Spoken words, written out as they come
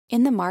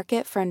In the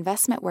market for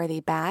investment-worthy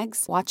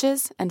bags,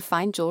 watches, and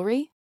fine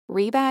jewelry,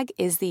 Rebag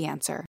is the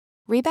answer.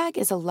 Rebag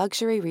is a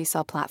luxury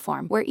resale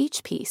platform where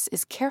each piece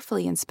is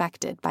carefully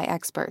inspected by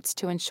experts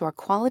to ensure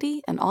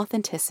quality and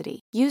authenticity.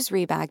 Use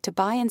Rebag to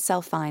buy and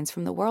sell finds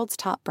from the world's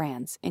top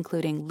brands,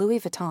 including Louis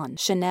Vuitton,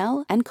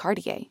 Chanel, and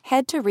Cartier.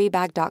 Head to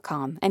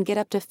Rebag.com and get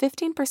up to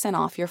 15%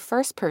 off your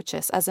first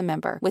purchase as a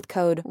member with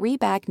code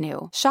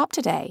REBAGNEW. Shop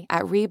today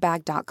at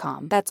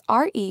Rebag.com. That's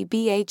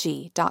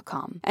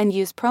REBAG.com. And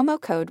use promo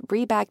code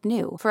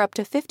REBAGNEW for up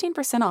to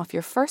 15% off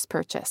your first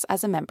purchase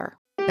as a member.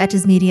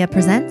 Betches Media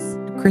presents.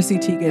 Chrissy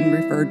Teigen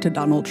referred to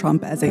Donald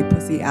Trump as a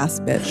pussy-ass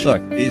bitch.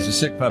 Look, he's a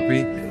sick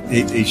puppy.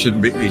 He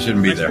shouldn't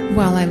be there.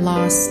 Well, I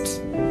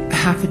lost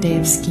half a day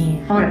of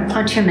skiing. I'm going to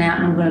punch him out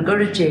and I'm going to go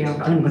to jail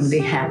and I'm going to be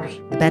happy.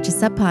 The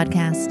Betches Up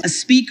Podcast. A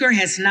speaker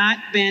has not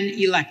been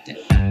elected.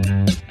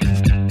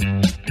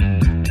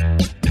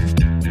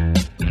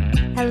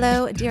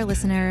 Hello, dear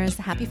listeners.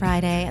 Happy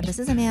Friday. This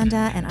is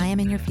Amanda, and I am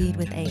in your feed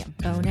with a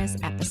bonus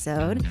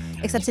episode.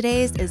 Except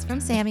today's is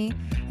from Sammy.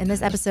 In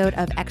this episode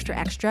of Extra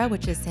Extra,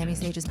 which is Sammy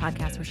Sage's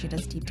podcast where she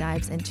does deep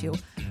dives into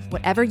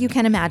whatever you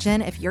can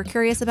imagine. If you're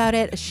curious about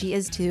it, she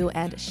is too,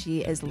 and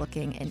she is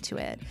looking into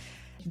it.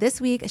 This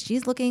week,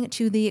 she's looking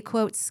to the,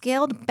 quote,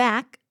 scaled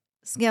back,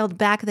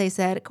 they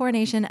said,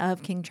 coronation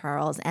of King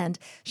Charles, and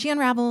she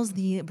unravels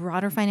the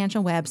broader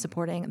financial web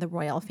supporting the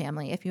royal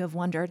family. If you have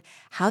wondered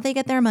how they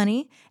get their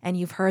money, and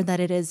you've heard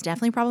that it is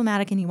definitely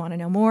problematic and you want to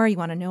know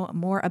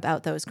more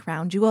about those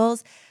crown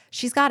jewels,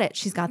 she's got it.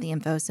 She's got the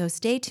info. So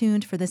stay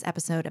tuned for this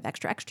episode of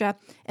Extra Extra.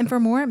 And for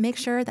more, make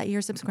sure that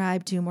you're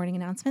subscribed to Morning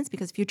Announcements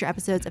because future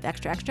episodes of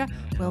Extra Extra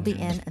will be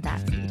in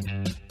that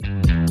feed.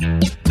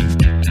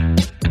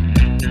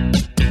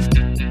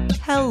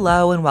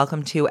 Hello and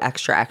welcome to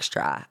Extra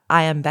Extra.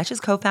 I am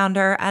Betches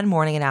co-founder and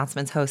Morning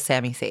Announcements host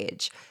Sammy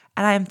Sage,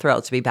 and I am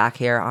thrilled to be back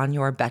here on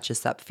your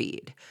Betches Up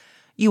feed.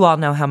 You all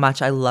know how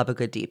much I love a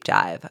good deep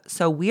dive,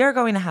 so we are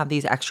going to have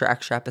these Extra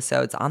Extra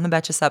episodes on the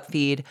Betches Up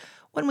feed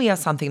when we have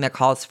something that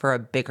calls for a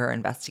bigger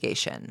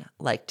investigation,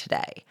 like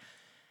today.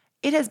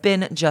 It has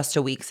been just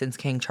a week since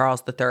King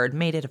Charles III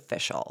made it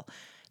official.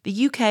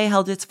 The UK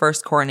held its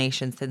first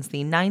coronation since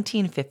the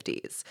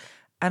 1950s,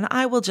 and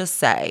I will just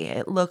say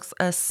it looks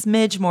a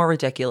smidge more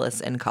ridiculous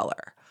in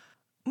color.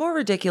 More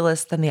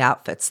ridiculous than the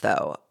outfits,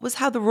 though, was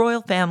how the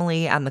royal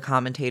family and the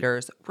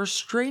commentators were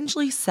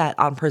strangely set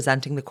on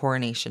presenting the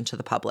coronation to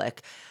the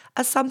public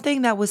as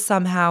something that was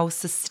somehow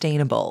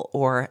sustainable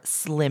or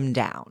slimmed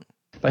down.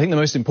 I think the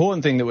most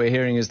important thing that we're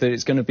hearing is that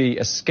it's going to be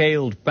a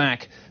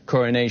scaled-back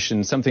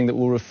coronation, something that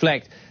will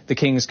reflect the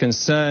king's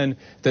concern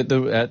that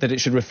it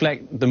should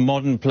reflect the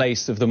modern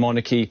place of the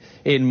monarchy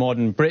in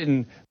modern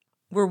Britain.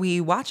 Were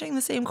we watching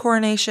the same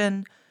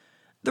coronation?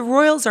 The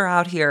royals are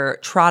out here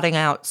trotting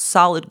out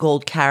solid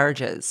gold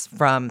carriages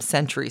from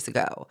centuries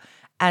ago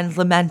and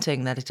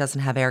lamenting that it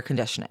doesn't have air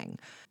conditioning.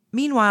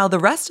 Meanwhile, the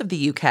rest of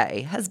the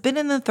UK has been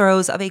in the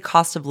throes of a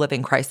cost of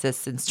living crisis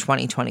since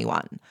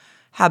 2021.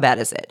 How bad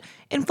is it?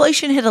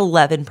 Inflation hit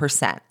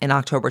 11% in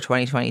October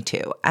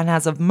 2022, and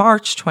as of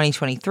March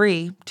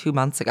 2023, 2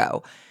 months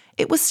ago,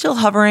 it was still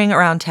hovering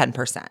around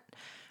 10%.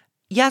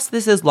 Yes,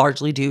 this is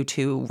largely due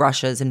to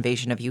Russia's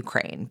invasion of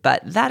Ukraine,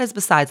 but that is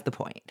besides the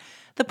point.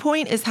 The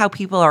point is how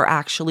people are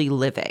actually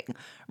living,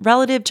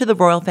 relative to the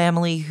royal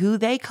family who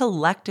they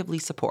collectively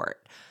support.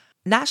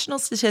 National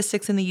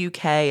statistics in the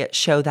UK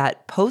show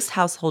that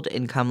post-household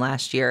income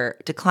last year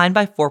declined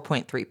by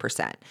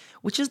 4.3%,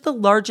 which is the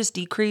largest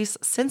decrease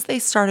since they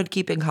started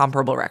keeping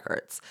comparable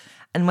records.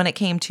 And when it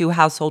came to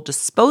household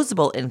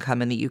disposable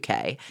income in the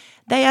UK,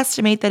 they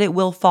estimate that it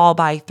will fall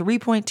by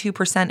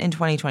 3.2% in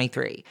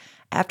 2023,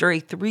 after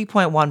a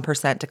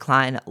 3.1%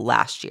 decline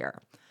last year.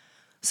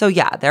 So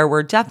yeah, there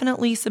were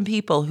definitely some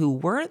people who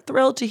weren't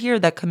thrilled to hear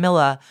that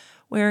Camilla,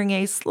 wearing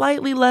a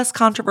slightly less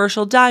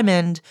controversial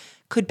diamond,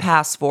 could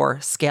pass for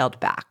scaled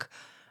back,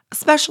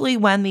 especially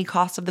when the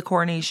cost of the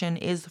coronation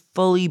is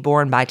fully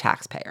borne by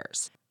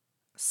taxpayers.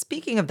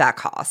 Speaking of that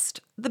cost,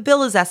 the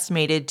bill is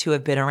estimated to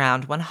have been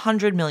around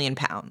 £100 million,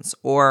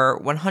 or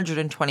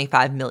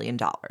 $125 million.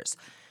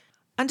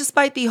 And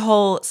despite the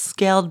whole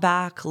scaled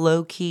back,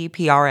 low-key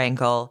PR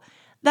angle,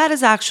 that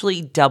is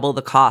actually double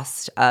the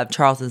cost of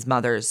Charles's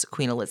mother's,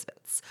 Queen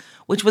Elizabeth's,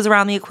 which was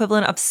around the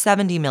equivalent of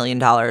 $70 million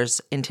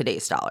in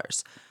today's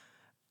dollars.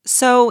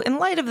 So in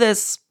light of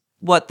this,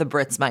 what the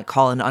Brits might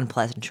call an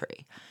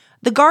unpleasantry,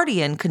 The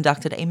Guardian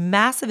conducted a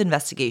massive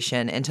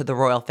investigation into the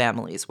royal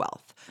family's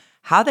wealth,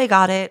 how they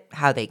got it,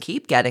 how they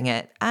keep getting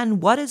it,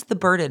 and what is the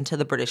burden to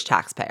the British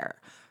taxpayer.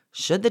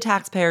 Should the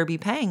taxpayer be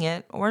paying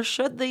it, or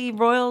should the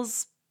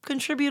royals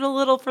contribute a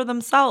little for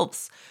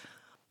themselves?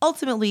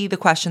 Ultimately, the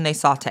question they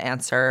sought to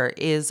answer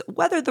is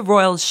whether the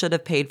royals should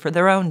have paid for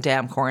their own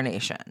damn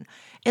coronation.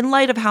 In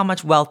light of how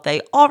much wealth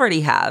they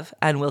already have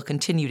and will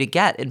continue to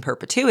get in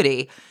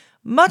perpetuity,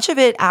 much of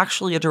it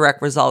actually a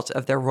direct result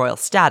of their royal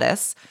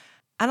status,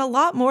 and a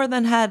lot more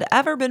than had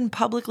ever been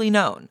publicly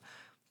known,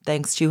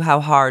 thanks to how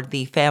hard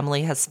the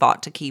family has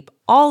fought to keep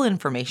all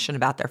information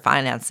about their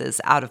finances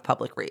out of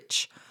public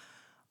reach.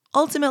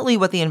 Ultimately,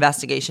 what the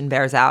investigation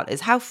bears out is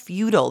how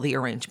feudal the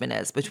arrangement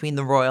is between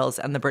the royals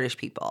and the British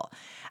people,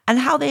 and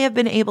how they have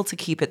been able to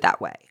keep it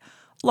that way,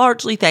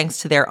 largely thanks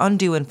to their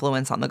undue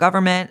influence on the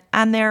government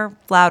and their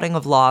flouting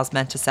of laws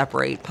meant to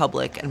separate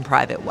public and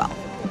private wealth.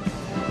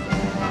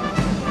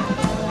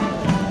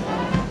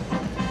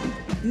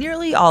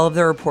 Nearly all of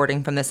the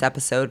reporting from this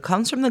episode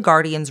comes from The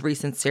Guardian's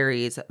recent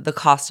series, The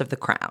Cost of the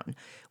Crown,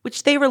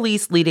 which they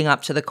released leading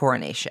up to the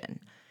coronation.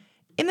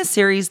 In the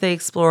series, they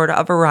explored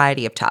a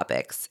variety of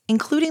topics,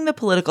 including the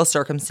political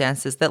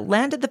circumstances that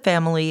landed the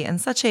family in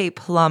such a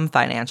plum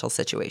financial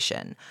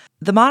situation,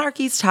 the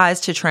monarchy's ties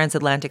to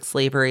transatlantic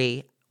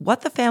slavery,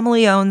 what the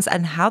family owns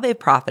and how they've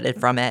profited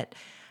from it,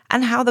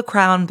 and how the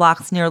Crown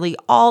blocks nearly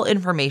all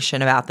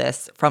information about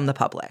this from the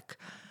public.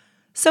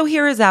 So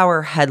here is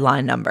our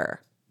headline number,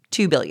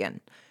 $2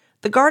 billion.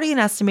 The Guardian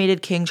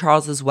estimated King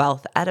Charles's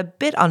wealth at a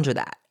bit under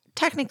that,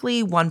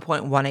 technically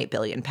 1.18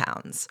 billion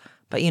pounds.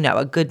 But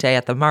a good day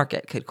at the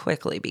market could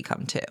quickly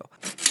become 2.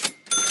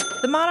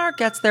 The monarch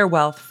gets their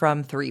wealth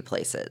from 3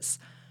 places.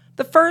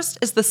 The first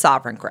is the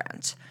sovereign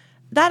grant.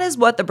 That is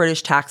what the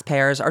British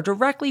taxpayers are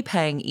directly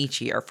paying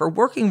each year for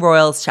working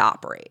royals to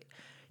operate.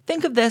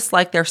 Think of this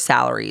like their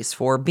salaries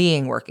for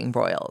being working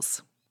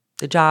royals,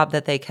 the job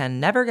that they can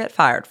never get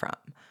fired from.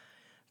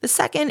 The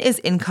second is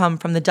income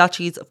from the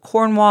duchies of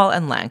Cornwall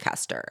and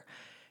Lancaster.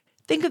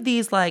 Think of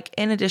these like,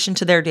 in addition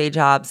to their day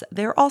jobs,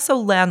 they're also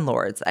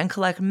landlords and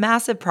collect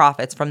massive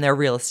profits from their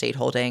real estate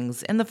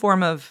holdings in the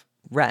form of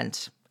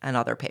rent and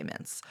other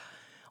payments.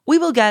 We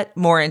will get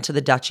more into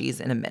the duchies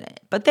in a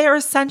minute, but they are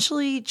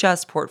essentially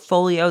just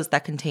portfolios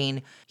that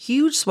contain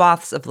huge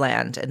swaths of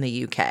land in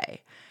the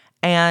UK.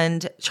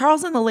 And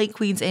Charles and the late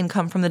Queen's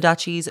income from the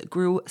duchies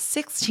grew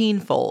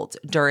 16-fold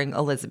during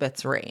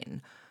Elizabeth's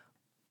reign.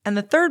 And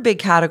the third big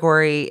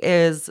category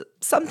is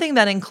something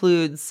that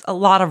includes a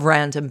lot of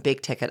random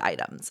big-ticket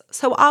items.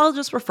 So I'll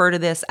just refer to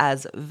this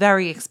as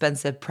very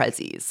expensive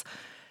prezzies.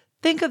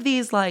 Think of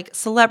these like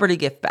celebrity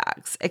gift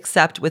bags,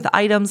 except with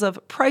items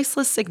of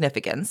priceless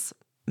significance,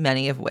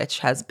 many of which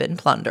has been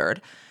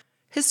plundered.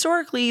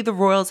 Historically, the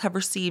royals have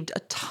received a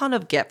ton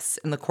of gifts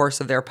in the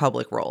course of their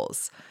public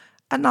roles,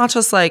 and not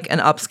just like an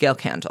upscale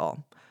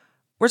candle.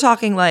 We're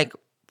talking like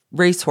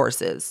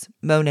racehorses,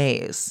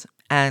 Monets,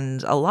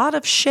 and a lot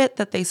of shit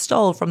that they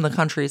stole from the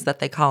countries that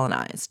they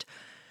colonized.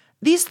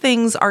 These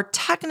things are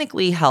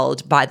technically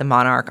held by the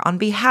monarch on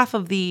behalf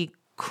of the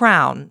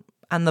crown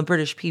and the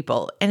British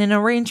people in an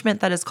arrangement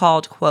that is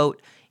called,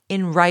 quote,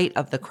 in right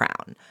of the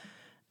crown.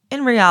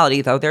 In reality,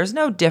 though, there's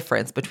no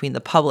difference between the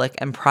public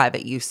and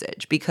private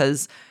usage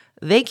because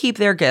they keep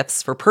their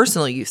gifts for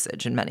personal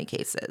usage in many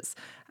cases.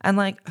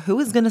 And who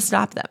is going to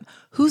stop them?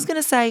 Who's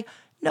going to say,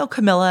 no,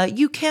 Camilla,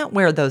 you can't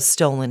wear those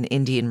stolen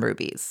Indian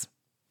rubies?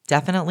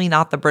 Definitely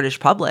not the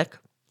British public,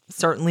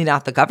 certainly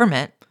not the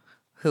government,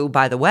 who,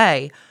 by the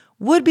way,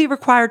 would be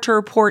required to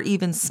report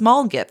even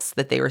small gifts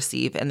that they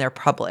receive in their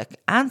public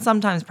and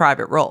sometimes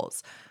private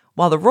roles,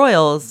 while the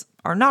royals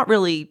are not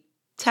really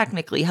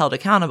technically held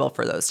accountable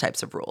for those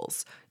types of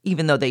rules,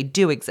 even though they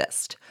do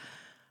exist.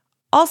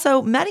 Also,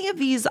 many of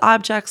these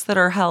objects that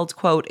are held,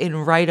 quote, in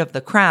right of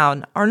the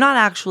crown are not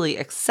actually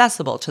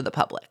accessible to the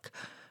public.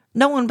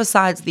 No one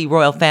besides the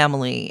royal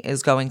family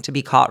is going to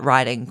be caught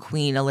riding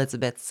Queen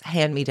Elizabeth's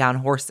hand-me-down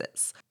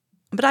horses.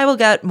 But I will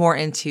get more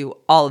into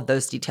all of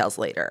those details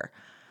later.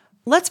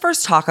 Let's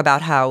first talk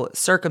about how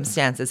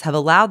circumstances have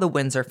allowed the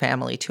Windsor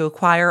family to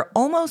acquire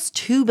almost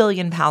 £2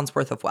 billion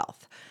worth of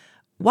wealth,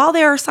 while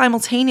they are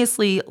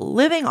simultaneously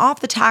living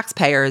off the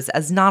taxpayers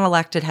as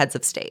non-elected heads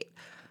of state.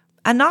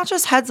 And not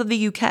just heads of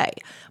the UK,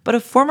 but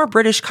of former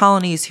British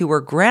colonies who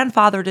were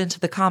grandfathered into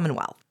the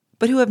Commonwealth,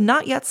 but who have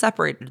not yet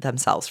separated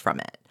themselves from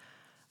it.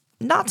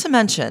 Not to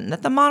mention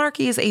that the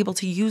monarchy is able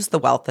to use the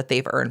wealth that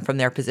they've earned from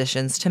their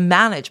positions to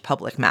manage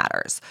public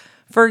matters.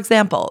 For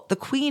example, the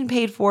Queen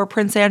paid for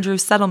Prince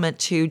Andrew's settlement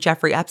to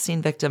Jeffrey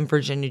Epstein victim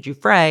Virginia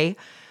Giuffre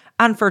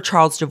and for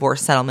Charles'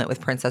 divorce settlement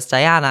with Princess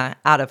Diana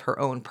out of her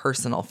own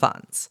personal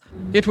funds.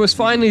 It was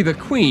finally the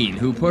Queen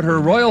who put her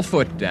royal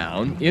foot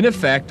down, in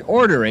effect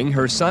ordering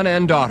her son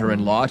and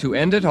daughter-in-law to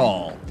end it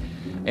all.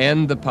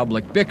 End the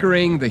public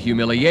bickering, the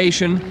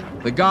humiliation,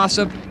 the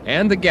gossip,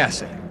 and the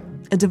guessing.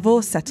 A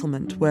divorce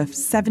settlement worth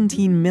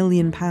 £17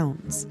 million.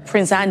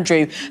 Prince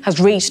Andrew has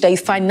reached a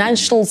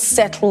financial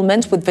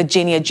settlement with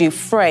Virginia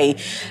Giuffre,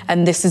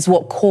 and this is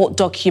what court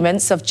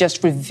documents have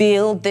just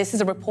revealed. This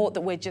is a report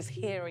that we're just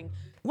hearing.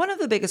 One of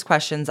the biggest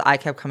questions I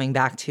kept coming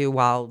back to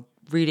while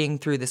reading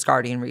through this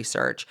Guardian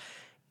research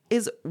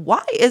is,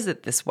 why is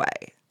it this way?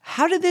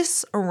 How did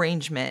this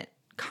arrangement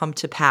come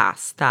to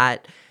pass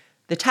that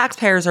the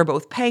taxpayers are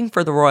both paying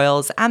for the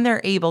royals and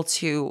they're able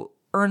to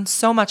earn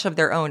so much of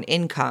their own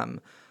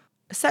income,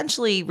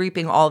 essentially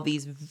reaping all of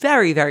these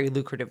very, very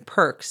lucrative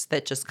perks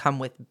that just come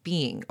with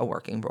being a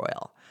working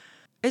royal?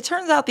 It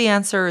turns out the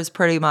answer is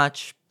pretty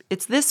much,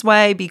 it's this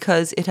way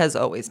because it has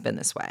always been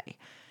this way.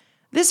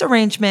 This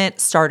arrangement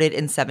started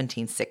in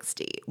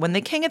 1760, when the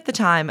king at the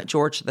time,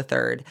 George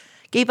III,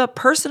 gave up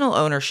personal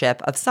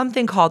ownership of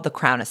something called the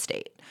Crown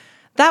Estate.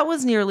 That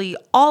was nearly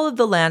all of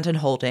the land and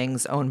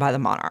holdings owned by the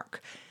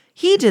monarch.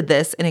 He did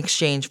this in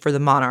exchange for the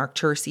monarch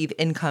to receive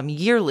income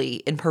yearly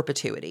in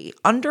perpetuity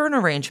under an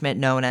arrangement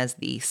known as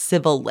the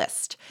civil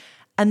list.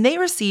 And they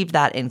received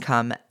that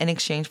income in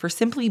exchange for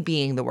simply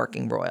being the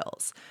working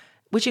royals,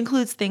 which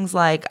includes things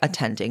like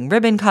attending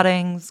ribbon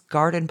cuttings,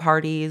 garden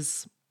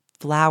parties,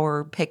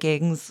 flower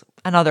pickings,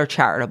 and other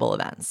charitable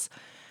events.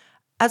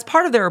 As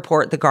part of their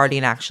report, The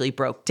Guardian actually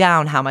broke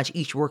down how much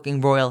each working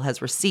royal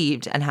has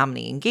received and how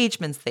many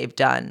engagements they've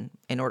done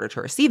in order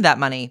to receive that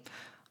money.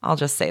 I'll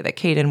just say that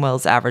Kate and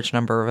Will's average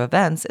number of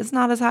events is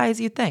not as high as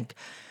you'd think.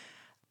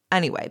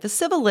 Anyway, the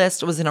civil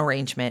list was an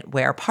arrangement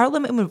where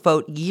Parliament would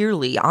vote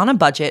yearly on a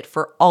budget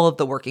for all of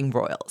the working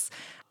royals.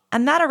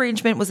 And that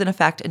arrangement was in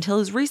effect until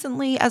as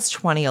recently as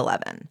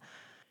 2011.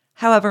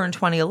 However, in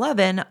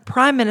 2011,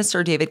 Prime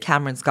Minister David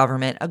Cameron's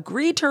government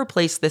agreed to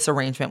replace this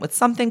arrangement with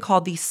something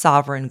called the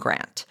Sovereign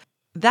Grant.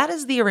 That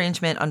is the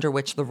arrangement under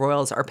which the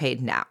royals are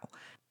paid now.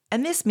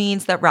 And this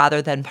means that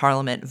rather than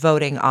Parliament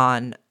voting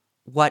on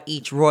what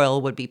each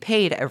royal would be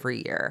paid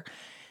every year,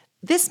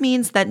 this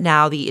means that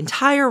now the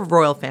entire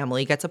royal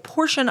family gets a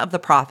portion of the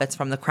profits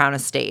from the Crown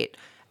Estate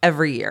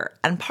every year,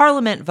 and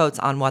Parliament votes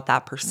on what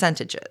that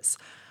percentage is.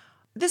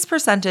 This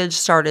percentage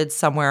started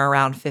somewhere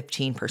around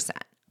 15%.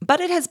 But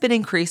it has been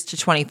increased to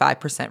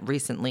 25%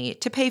 recently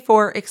to pay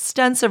for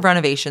extensive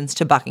renovations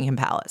to Buckingham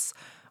Palace,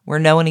 where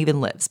no one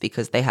even lives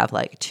because they have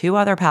like 2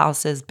 other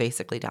palaces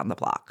basically down the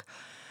block.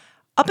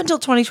 Up until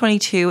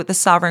 2022, the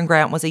Sovereign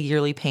Grant was a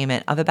yearly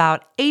payment of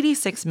about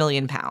 £86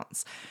 million,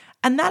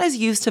 and that is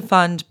used to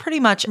fund pretty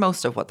much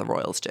most of what the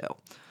royals do.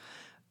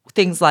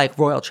 Things like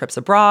royal trips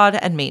abroad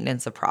and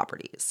maintenance of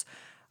properties.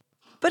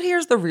 But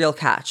here's the real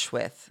catch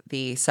with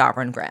the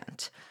Sovereign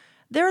Grant.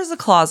 There is a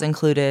clause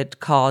included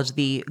called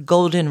the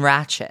Golden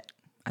Ratchet.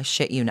 I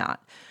shit you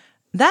not.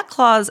 That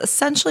clause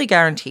essentially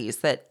guarantees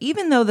that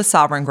even though the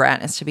Sovereign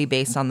Grant is to be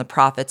based on the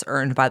profits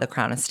earned by the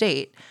Crown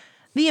Estate,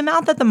 the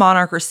amount that the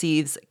monarch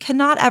receives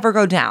cannot ever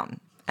go down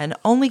and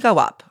only go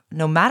up,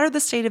 no matter the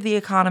state of the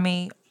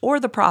economy or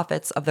the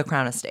profits of the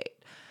Crown Estate.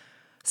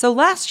 So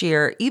last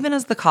year, even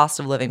as the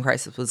cost of living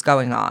crisis was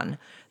going on,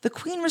 the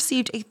Queen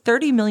received a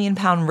 £30 million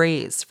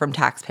raise from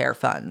taxpayer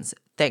funds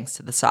thanks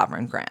to the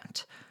Sovereign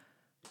Grant.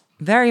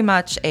 Very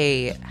much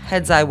a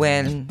heads I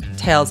win,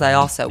 tails I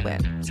also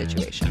win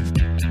situation.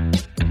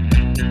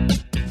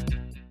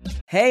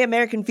 Hey,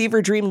 American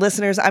Fever Dream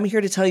listeners, I'm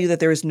here to tell you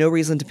that there is no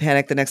reason to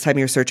panic the next time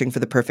you're searching for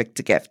the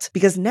perfect gift.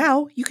 Because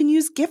now you can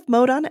use gift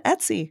mode on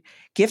Etsy.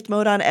 Gift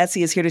mode on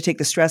Etsy is here to take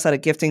the stress out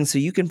of gifting so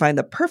you can find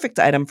the perfect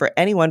item for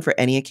anyone for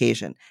any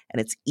occasion. And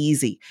it's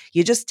easy.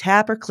 You just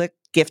tap or click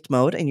gift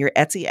mode in your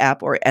Etsy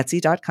app or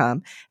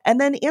Etsy.com, and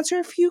then answer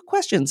a few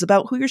questions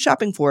about who you're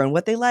shopping for and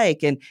what they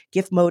like. And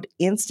gift mode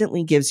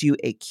instantly gives you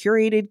a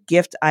curated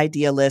gift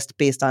idea list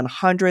based on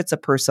hundreds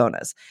of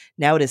personas.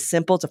 Now it is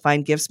simple to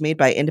find gifts made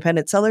by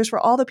independent sellers for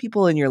all the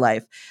people in your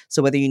life.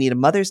 So whether you need a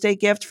Mother's Day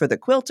gift for the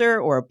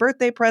quilter or a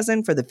birthday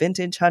present for the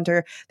vintage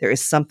hunter, there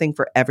is something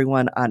for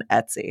everyone on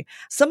Etsy.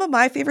 Some of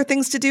my favorite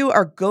things to do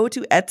are go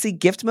to Etsy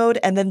gift mode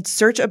and then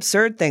search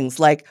absurd things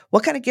like,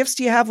 what kind of gifts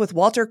do you have with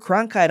Walter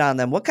Cronkite on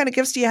them? What kind of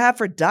gifts do you have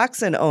for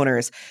dachshund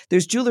owners?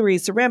 There's jewelry,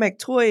 ceramic,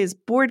 toys,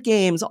 board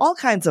games, all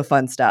kinds of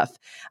fun stuff.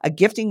 A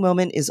gifting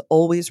moment is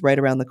always right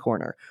around the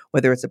corner,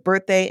 whether it's a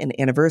birthday, an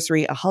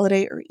anniversary, a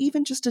holiday, or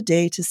even just a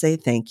day to say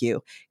thank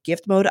you.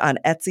 Gift mode on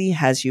Etsy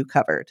has you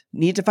covered.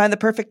 Need to find the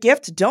perfect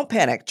gift? Don't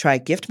panic. Try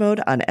gift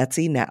mode on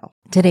Etsy now.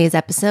 Today's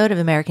episode of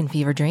American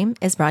Fever Dream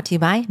is brought to you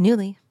by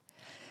Nuuly.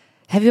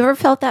 Have you ever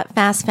felt that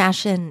fast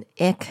fashion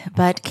ick,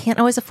 but can't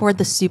always afford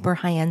the super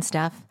high-end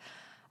stuff?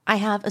 I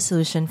have a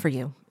solution for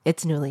you.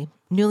 It's Nuuly.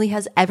 Nuuly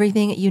has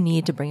everything you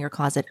need to bring your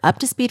closet up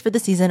to speed for the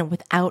season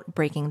without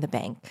breaking the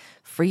bank.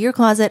 Free your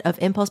closet of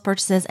impulse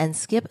purchases and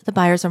skip the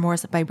buyer's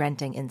remorse by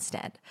renting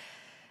instead.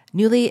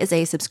 Nuuly is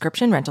a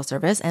subscription rental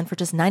service, and for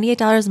just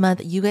 $98 a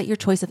month, you get your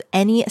choice of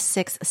any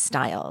 6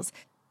 styles.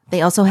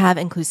 They also have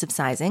inclusive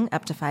sizing,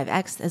 up to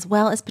 5X, as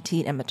well as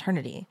petite and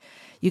maternity.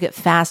 You get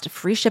fast,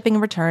 free shipping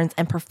and returns,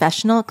 and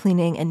professional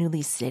cleaning in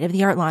Nuuly's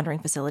state-of-the-art laundering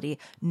facility.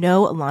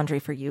 No laundry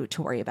for you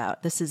to worry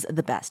about. This is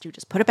the best. You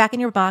just put it back in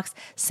your box,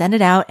 send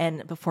it out,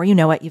 and before you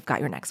know it, you've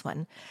got your next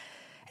one.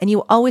 And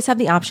you always have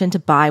the option to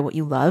buy what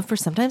you love for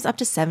sometimes up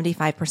to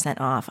 75%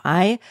 off.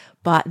 I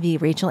bought the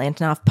Rachel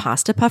Antonoff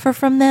pasta puffer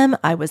from them.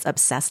 I was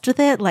obsessed with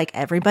it, like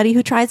everybody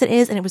who tries it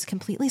is, and it was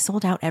completely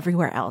sold out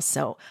everywhere else.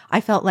 So I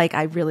felt like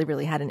I really,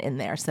 really had an in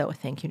there. So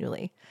thank you,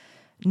 Nuuly.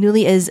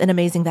 Nuuly is an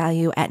amazing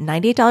value at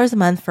 $98 a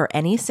month for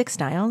any 6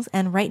 styles.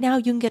 And right now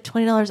you can get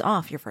 $20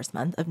 off your first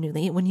month of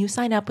Nuuly when you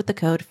sign up with the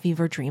code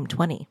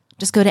FEVERDREAM20.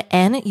 Just go to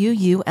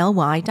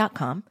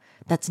NUULY.com.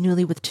 That's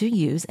Nuuly with 2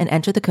 U's, and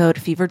enter the code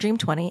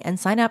FEVERDREAM20 and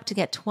sign up to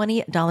get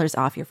 $20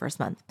 off your first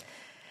month.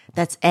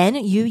 That's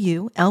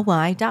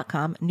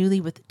NUULY.com,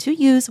 Nuuly with 2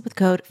 U's with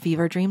code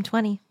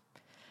FEVERDREAM20.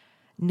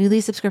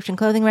 Nuuly subscription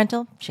clothing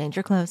rental, change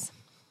your clothes.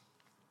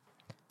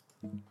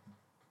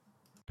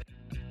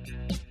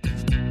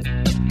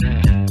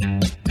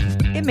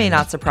 It may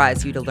not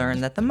surprise you to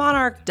learn that the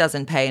monarch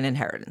doesn't pay an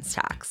inheritance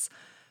tax.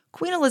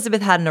 Queen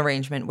Elizabeth had an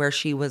arrangement where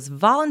she was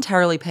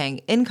voluntarily paying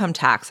income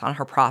tax on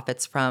her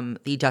profits from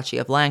the Duchy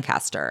of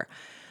Lancaster.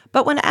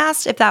 But when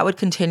asked if that would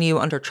continue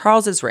under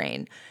Charles's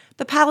reign,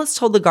 the palace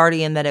told The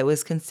Guardian that it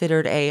was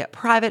considered a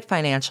private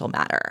financial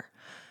matter.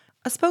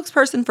 A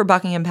spokesperson for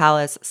Buckingham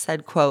Palace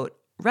said, quote,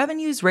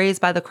 "Revenues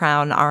raised by the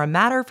Crown are a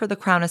matter for the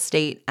Crown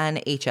Estate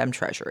and HM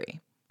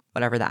Treasury,"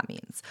 whatever that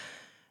means.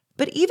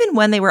 But even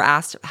when they were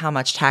asked how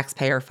much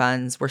taxpayer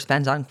funds were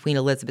spent on Queen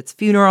Elizabeth's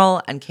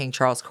funeral and King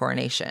Charles'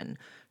 coronation,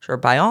 sure,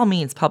 by all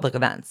means public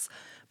events,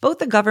 both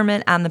the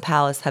government and the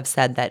palace have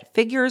said that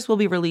figures will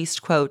be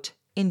released, quote,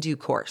 "in due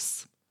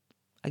course."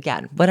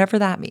 Again, whatever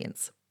that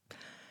means.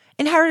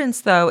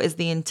 Inheritance, though, is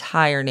the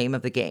entire name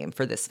of the game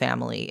for this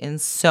family in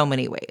so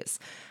many ways.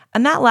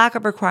 And that lack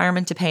of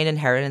requirement to pay an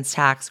inheritance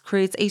tax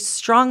creates a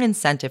strong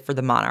incentive for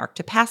the monarch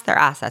to pass their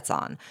assets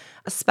on,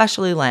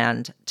 especially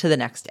land, to the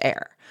next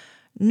heir.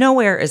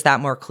 Nowhere is that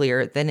more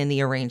clear than in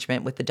the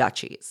arrangement with the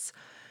duchies.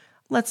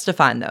 Let's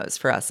define those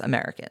for us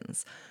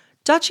Americans.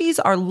 Duchies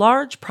are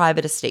large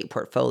private estate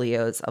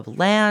portfolios of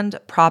land,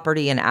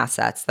 property, and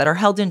assets that are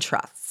held in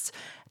trusts.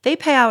 They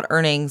pay out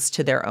earnings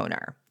to their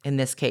owner, in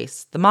this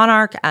case, the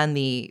monarch and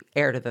the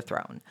heir to the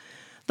throne.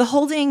 The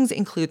holdings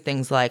include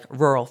things like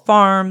rural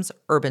farms,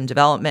 urban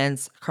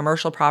developments,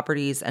 commercial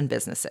properties, and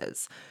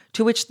businesses,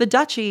 to which the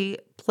duchy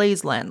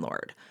plays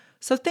landlord.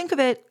 So think of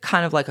it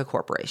kind of like a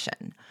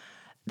corporation.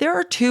 There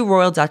are 2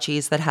 royal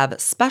duchies that have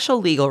special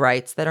legal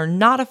rights that are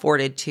not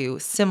afforded to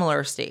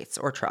similar estates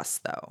or trusts,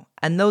 though,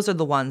 and those are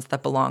the ones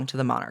that belong to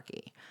the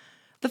monarchy.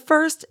 The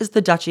first is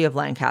the Duchy of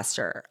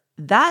Lancaster.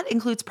 That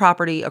includes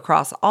property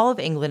across all of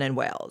England and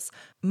Wales,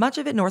 much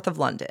of it north of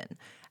London,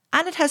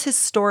 and it has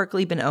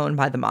historically been owned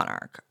by the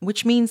monarch,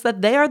 which means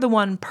that they are the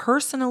one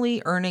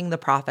personally earning the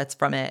profits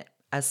from it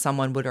as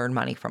someone would earn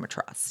money from a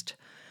trust.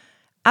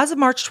 As of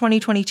March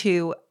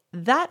 2022,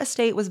 that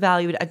estate was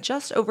valued at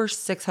just over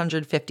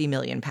 £650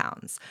 million,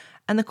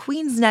 and the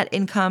Queen's net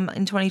income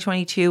in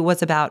 2022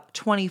 was about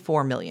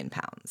 £24 million.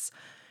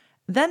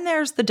 Then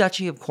there's the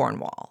Duchy of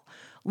Cornwall,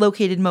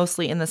 located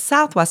mostly in the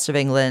southwest of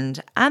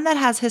England, and that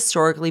has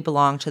historically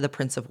belonged to the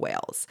Prince of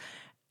Wales.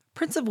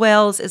 Prince of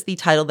Wales is the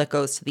title that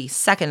goes to the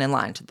second in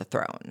line to the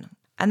throne,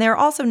 and they are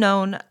also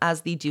known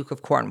as the Duke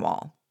of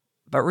Cornwall,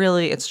 but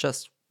really it's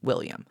just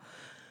William.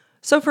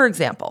 So, for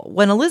example,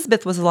 when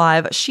Elizabeth was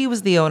alive, she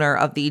was the owner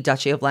of the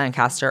Duchy of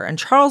Lancaster, and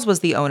Charles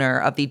was the owner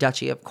of the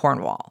Duchy of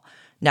Cornwall.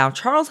 Now,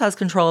 Charles has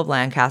control of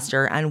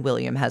Lancaster, and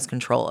William has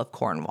control of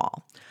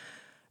Cornwall.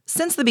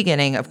 Since the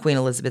beginning of Queen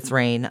Elizabeth's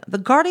reign, The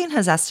Guardian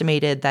has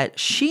estimated that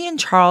she and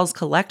Charles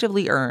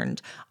collectively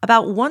earned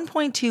about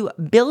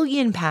 £1.2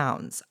 billion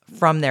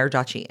from their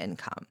duchy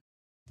income.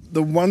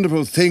 The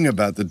wonderful thing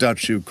about the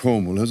Duchy of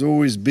Cornwall has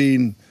always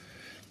been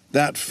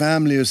that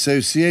family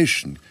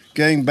association,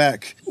 going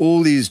back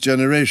all these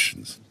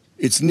generations.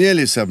 It's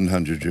nearly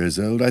 700 years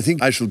old. I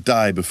think I shall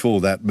die before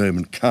that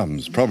moment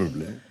comes,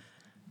 probably.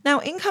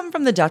 Now, income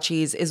from the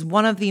duchies is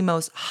one of the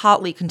most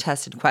hotly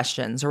contested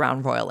questions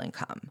around royal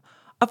income.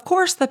 Of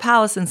course, the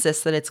palace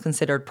insists that it's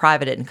considered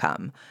private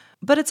income,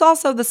 but it's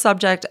also the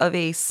subject of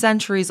a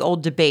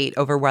centuries-old debate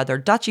over whether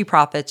duchy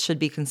profits should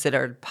be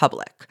considered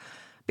public.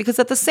 Because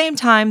at the same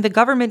time, the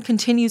government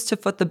continues to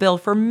foot the bill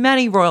for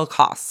many royal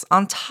costs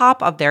on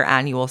top of their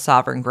annual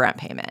sovereign grant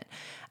payment.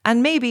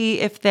 And maybe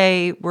if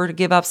they were to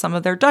give up some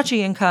of their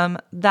duchy income,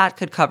 that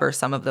could cover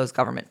some of those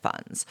government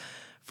funds.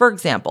 For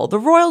example, the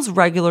royals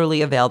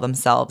regularly avail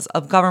themselves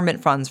of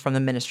government funds from the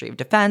Ministry of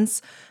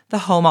Defense, the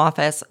Home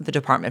Office, the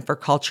Department for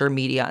Culture,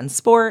 Media, and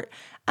Sport,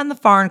 and the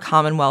Foreign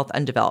Commonwealth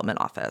and Development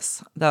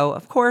Office, though,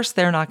 of course,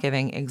 they're not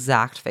giving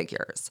exact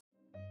figures.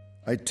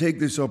 I take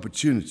this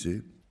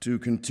opportunity to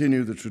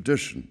continue the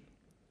tradition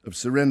of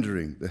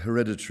surrendering the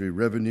hereditary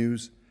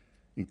revenues,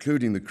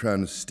 including the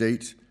Crown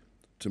Estate,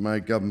 to my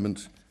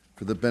government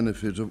for the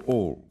benefit of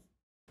all.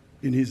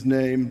 In his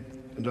name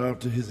and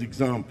after his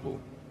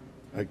example,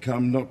 I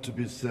come not to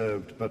be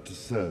served, but to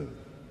serve.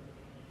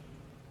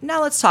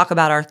 Now let's talk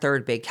about our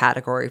third big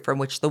category from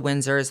which the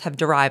Windsors have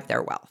derived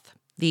their wealth,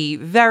 the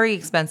very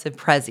expensive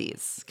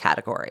prezzies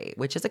category,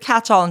 which is a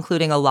catch-all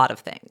including a lot of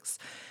things.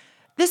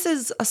 This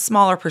is a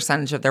smaller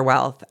percentage of their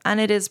wealth,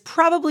 and it is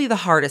probably the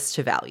hardest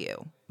to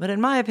value, but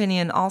in my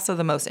opinion, also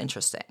the most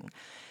interesting.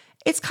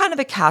 It's kind of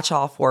a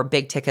catch-all for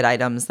big-ticket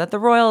items that the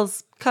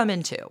royals come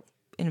into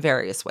in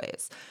various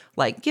ways,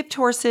 like gift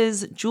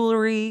horses,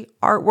 jewelry,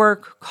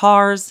 artwork,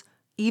 cars,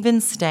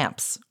 even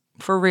stamps.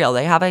 For real,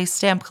 they have a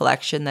stamp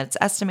collection that's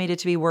estimated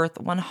to be worth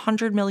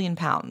 £100 million,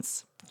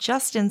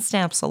 just in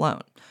stamps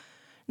alone.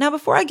 Now,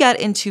 before I get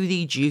into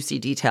the juicy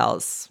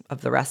details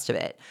of the rest of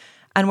it,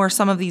 and where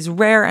some of these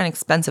rare and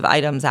expensive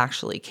items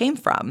actually came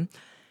from,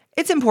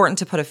 it's important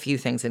to put a few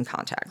things in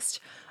context.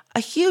 A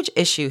huge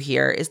issue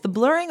here is the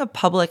blurring of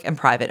public and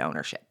private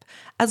ownership,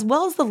 as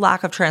well as the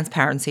lack of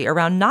transparency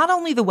around not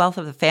only the wealth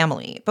of the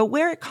family, but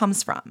where it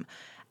comes from,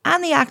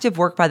 and the active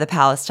work by the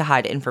palace to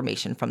hide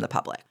information from the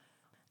public.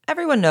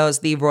 Everyone knows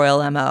the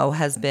royal MO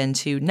has been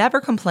to never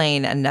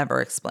complain and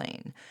never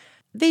explain.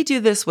 They do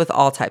this with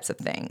all types of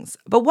things,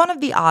 but one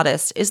of the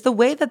oddest is the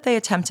way that they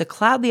attempt to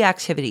cloud the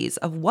activities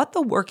of what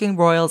the working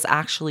royals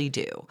actually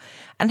do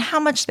and how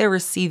much they're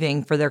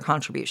receiving for their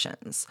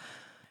contributions.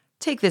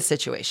 Take this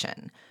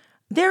situation.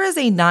 There is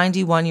a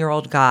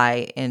 91-year-old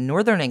guy in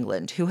Northern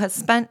England who has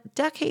spent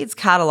decades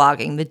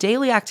cataloging the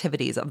daily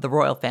activities of the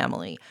royal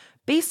family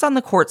based on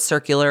the court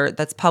circular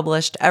that's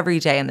published every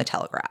day in the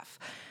Telegraph.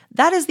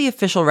 That is the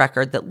official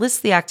record that lists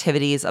the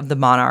activities of the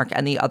monarch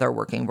and the other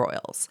working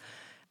royals.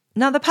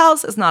 Now, the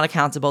palace is not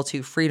accountable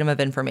to Freedom of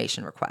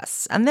Information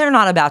requests, and they're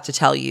not about to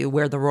tell you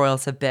where the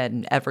royals have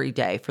been every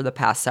day for the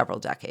past several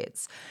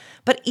decades.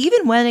 But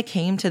even when it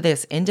came to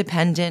this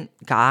independent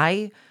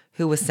guy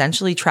who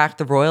essentially tracked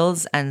the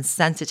royals and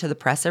sent it to the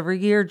press every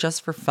year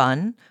just for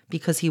fun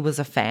because he was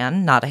a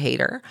fan, not a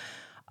hater,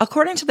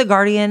 according to The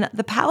Guardian,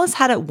 the palace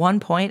had at one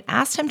point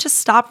asked him to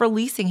stop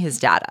releasing his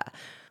data.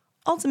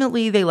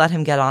 Ultimately, they let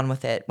him get on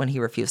with it when he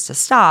refused to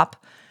stop.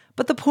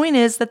 But the point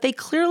is that they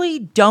clearly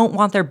don't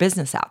want their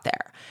business out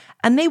there,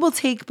 and they will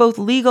take both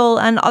legal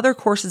and other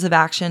courses of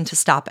action to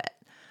stop it.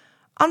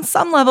 On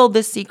some level,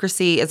 this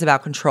secrecy is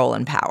about control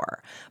and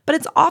power, but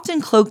it's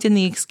often cloaked in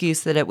the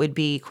excuse that it would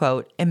be,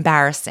 quote,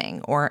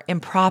 embarrassing or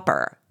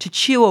improper to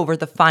chew over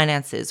the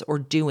finances or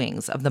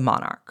doings of the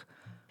monarch.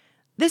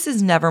 This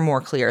is never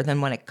more clear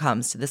than when it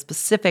comes to the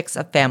specifics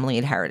of family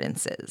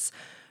inheritances.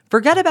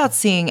 Forget about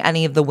seeing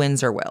any of the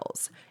Windsor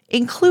wills,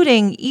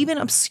 including even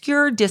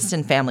obscure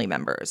distant family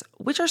members,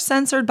 which are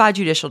censored by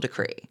judicial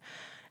decree.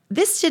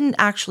 This didn't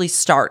actually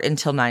start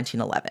until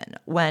 1911,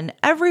 when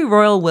every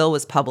royal will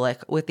was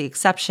public with the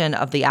exception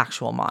of the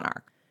actual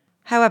monarch.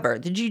 However,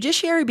 the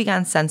judiciary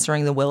began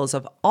censoring the wills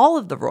of all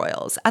of the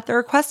royals at the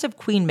request of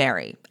Queen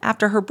Mary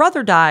after her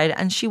brother died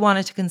and she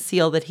wanted to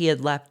conceal that he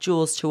had left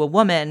jewels to a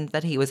woman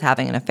that he was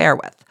having an affair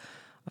with.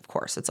 Of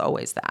course, it's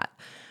always that.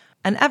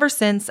 And ever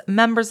since,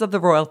 members of the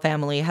royal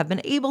family have been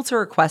able to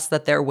request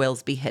that their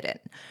wills be hidden.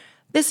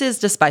 This is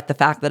despite the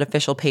fact that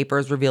official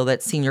papers reveal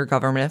that senior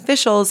government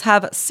officials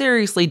have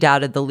seriously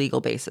doubted the legal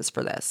basis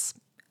for this.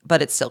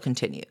 But it still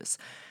continues.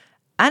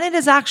 And it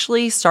has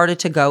actually started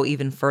to go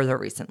even further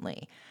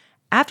recently.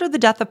 After the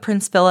death of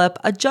Prince Philip,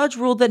 a judge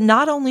ruled that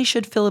not only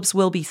should Philip's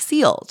will be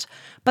sealed,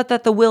 but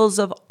that the wills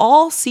of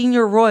all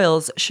senior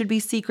royals should be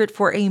secret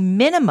for a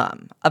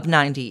minimum of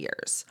 90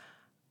 years.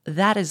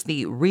 That is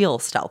the real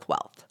stealth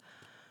wealth.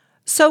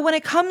 So when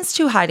it comes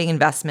to hiding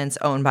investments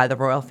owned by the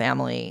royal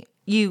family,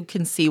 you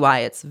can see why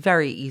it's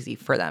very easy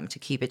for them to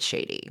keep it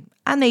shady,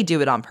 and they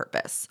do it on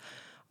purpose.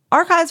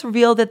 Archives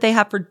reveal that they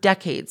have for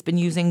decades been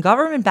using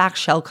government-backed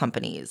shell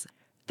companies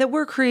that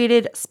were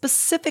created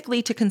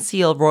specifically to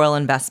conceal royal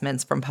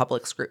investments from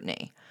public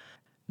scrutiny.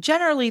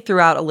 Generally,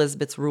 throughout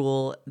Elizabeth's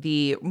rule,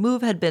 the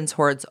move had been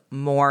towards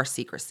more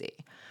secrecy.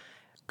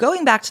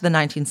 Going back to the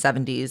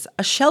 1970s,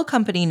 a shell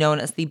company known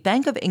as the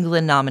Bank of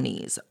England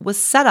Nominees was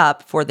set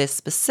up for this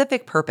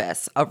specific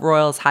purpose of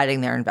royals hiding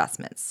their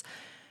investments.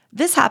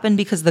 This happened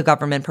because the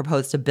government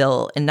proposed a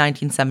bill in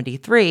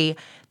 1973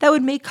 that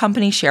would make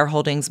company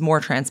shareholdings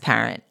more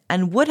transparent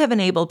and would have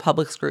enabled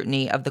public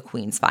scrutiny of the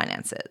Queen's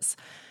finances.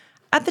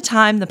 At the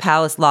time, the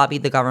palace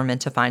lobbied the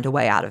government to find a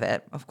way out of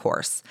it, of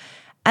course.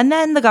 And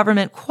then the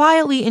government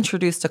quietly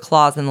introduced a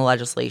clause in the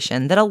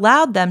legislation that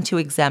allowed them to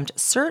exempt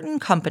certain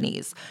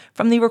companies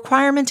from the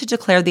requirement to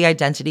declare the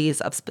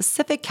identities of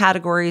specific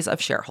categories of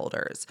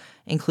shareholders,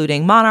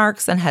 including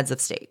monarchs and heads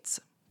of states,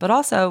 but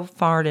also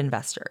foreign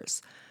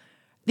investors.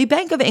 The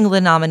Bank of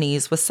England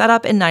Nominees was set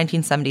up in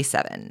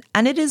 1977,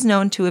 and it is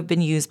known to have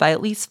been used by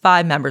at least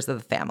 5 members of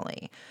the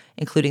family,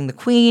 including the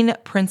Queen,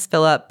 Prince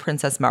Philip,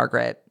 Princess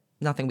Margaret,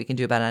 nothing we can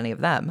do about any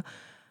of them,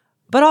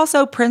 but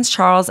also Prince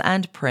Charles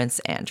and Prince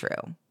Andrew.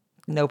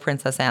 No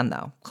Princess Anne,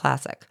 though.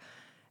 Classic.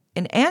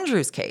 In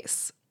Andrew's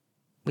case,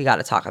 we got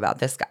to talk about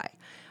this guy.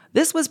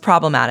 This was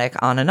problematic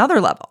on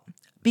another level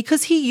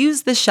because he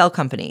used this shell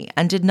company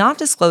and did not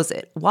disclose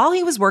it while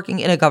he was working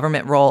in a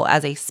government role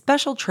as a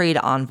special trade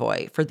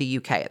envoy for the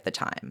UK at the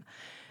time.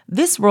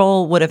 This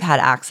role would have had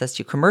access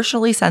to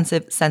commercially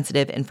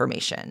sensitive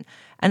information,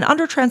 and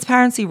under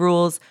transparency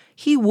rules,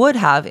 he would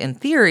have, in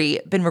theory,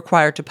 been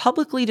required to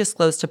publicly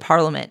disclose to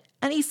Parliament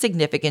any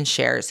significant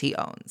shares he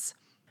owns.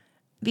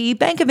 The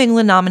Bank of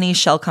England Nominee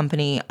Shell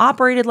Company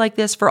operated like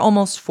this for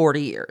almost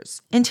 40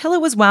 years, until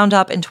it was wound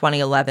up in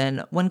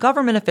 2011 when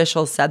government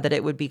officials said that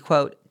it would be,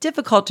 quote,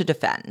 difficult to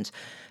defend,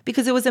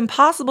 because it was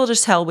impossible to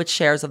tell which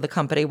shares of the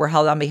company were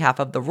held on behalf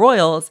of the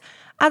royals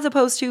as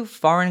opposed to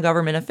foreign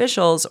government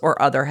officials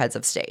or other heads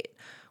of state,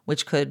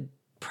 which could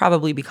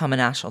probably become a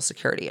national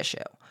security issue.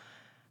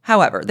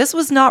 However, this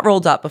was not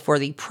rolled up before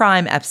the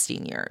prime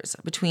Epstein years,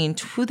 between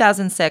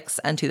 2006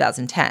 and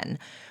 2010,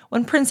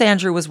 when Prince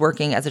Andrew was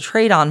working as a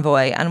trade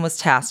envoy and was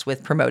tasked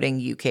with promoting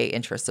UK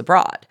interests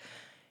abroad.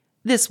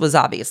 This was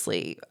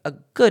obviously a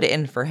good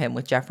in for him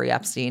with Jeffrey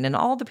Epstein and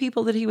all the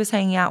people that he was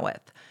hanging out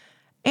with.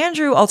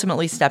 Andrew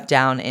ultimately stepped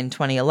down in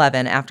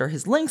 2011 after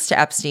his links to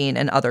Epstein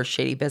and other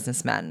shady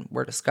businessmen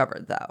were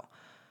discovered, though.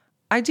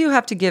 I do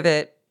have to give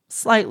it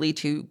slightly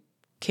to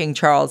King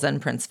Charles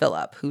and Prince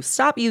Philip, who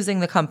stopped using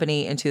the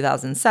company in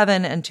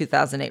 2007 and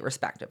 2008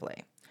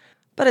 respectively.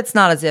 But it's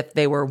not as if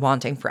they were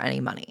wanting for any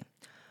money.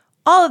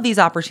 All of these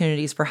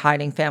opportunities for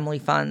hiding family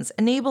funds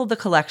enabled the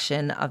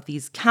collection of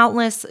these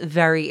countless,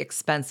 very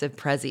expensive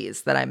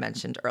prezzies that I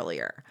mentioned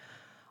earlier.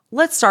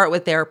 Let's start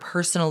with their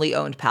personally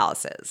owned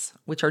palaces,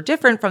 which are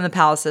different from the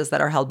palaces that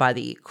are held by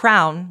the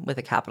Crown, with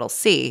a capital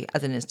C,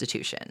 as an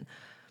institution.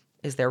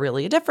 Is there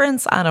really a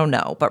difference? I don't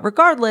know. But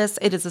regardless,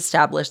 it is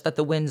established that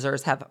the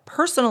Windsors have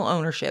personal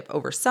ownership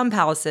over some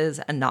palaces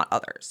and not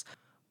others.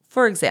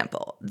 For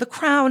example, the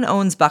Crown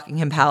owns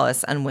Buckingham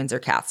Palace and Windsor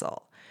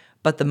Castle.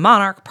 But the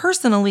monarch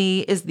personally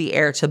is the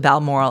heir to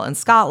Balmoral in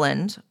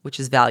Scotland, which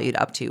is valued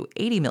up to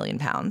 £80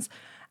 million,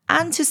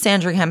 and to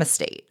Sandringham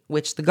Estate,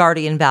 which the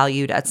Guardian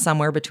valued at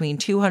somewhere between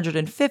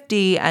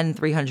 £250 and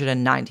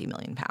 £390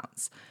 million.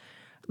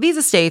 These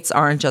estates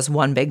aren't just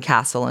one big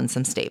castle and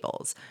some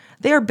stables.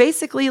 They are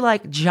basically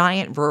like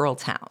giant rural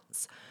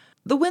towns.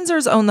 The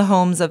Windsors own the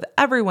homes of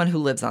everyone who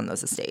lives on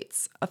those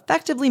estates,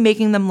 effectively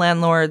making them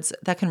landlords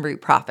that can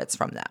reap profits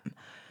from them.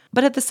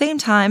 But at the same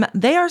time,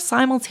 they are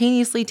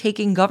simultaneously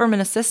taking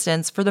government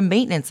assistance for the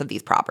maintenance of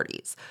these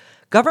properties.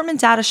 Government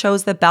data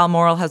shows that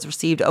Balmoral has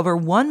received over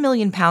 £1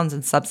 million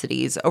in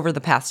subsidies over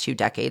the past 2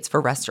 decades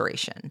for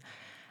restoration.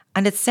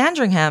 And at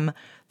Sandringham,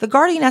 the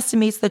Guardian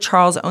estimates that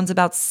Charles owns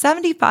about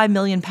 £75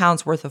 million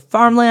worth of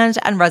farmland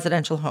and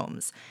residential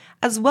homes,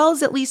 as well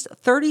as at least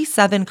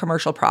 37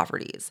 commercial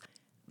properties.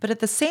 But at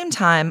the same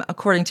time,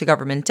 according to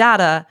government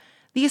data,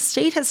 the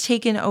estate has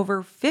taken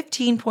over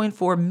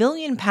 £15.4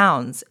 million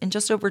in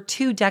just over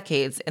 2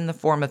 decades in the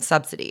form of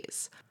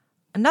subsidies.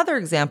 Another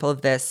example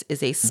of this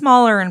is a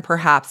smaller and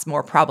perhaps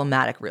more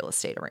problematic real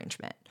estate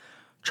arrangement.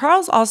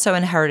 Charles also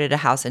inherited a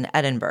house in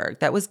Edinburgh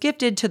that was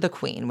gifted to the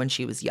Queen when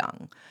she was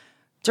young,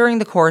 during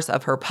the course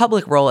of her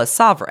public role as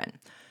sovereign.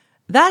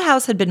 That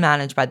house had been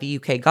managed by the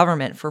UK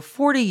government for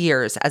 40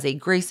 years as a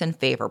grace and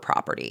favor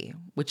property,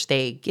 which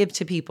they give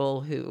to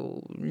people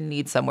who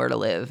need somewhere to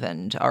live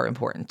and are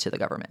important to the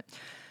government.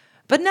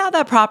 But now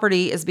that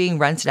property is being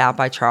rented out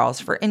by Charles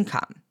for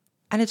income.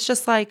 And it's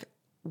just like,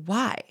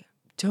 why?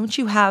 Don't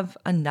you have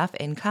enough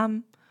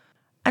income?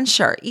 And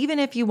sure, even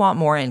if you want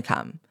more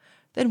income,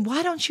 then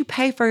why don't you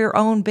pay for your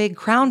own big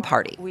crown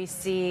party? We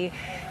see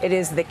it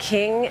is the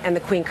king and the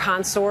queen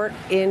consort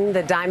in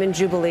the Diamond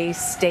Jubilee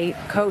state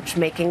coach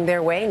making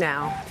their way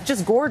now.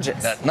 Just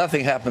gorgeous.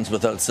 Nothing happens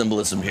without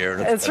symbolism here.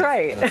 That's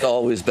right. It's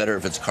always better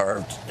if it's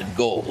carved in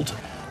gold.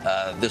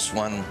 This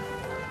one,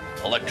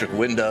 electric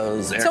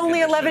windows, it's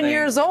only 11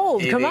 years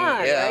old. Come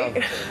on, yeah.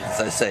 Right?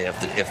 As I say,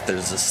 if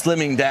there's a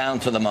slimming down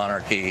to the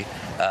monarchy,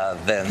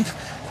 then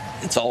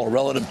it's all a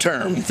relative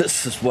term.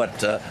 This is what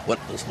the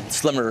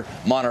slimmer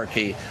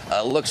monarchy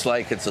looks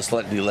like. It's a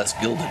slightly less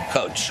gilded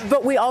coach.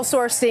 But we also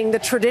are seeing the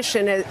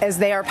tradition as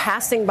they are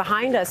passing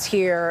behind us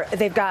here.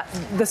 They've got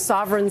the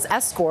sovereign's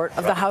escort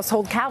of the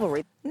household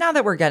cavalry. Now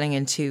that we're getting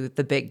into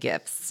the big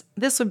gifts,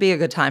 this would be a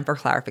good time for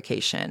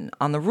clarification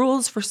on the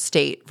rules for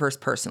state versus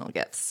personal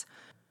gifts.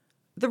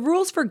 The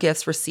rules for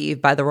gifts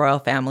received by the royal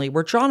family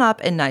were drawn up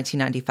in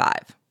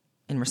 1995,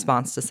 in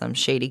response to some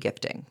shady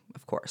gifting,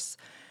 of course,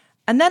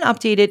 and then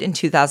updated in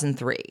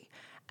 2003.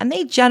 And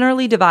they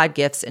generally divide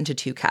gifts into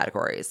 2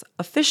 categories,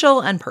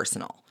 official and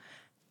personal.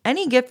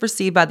 Any gift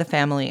received by the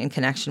family in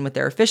connection with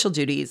their official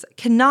duties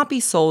cannot be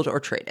sold or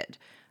traded,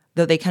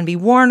 though they can be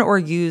worn or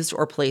used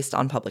or placed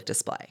on public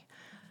display.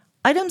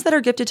 Items that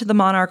are gifted to the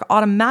monarch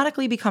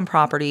automatically become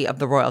property of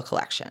the royal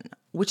collection,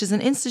 which is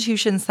an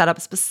institution set up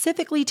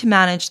specifically to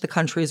manage the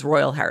country's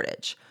royal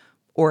heritage,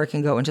 or it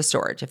can go into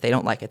storage if they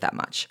don't like it that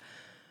much.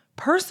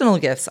 Personal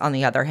gifts, on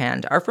the other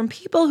hand, are from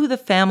people who the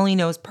family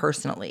knows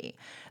personally,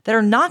 that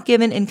are not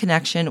given in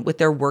connection with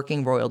their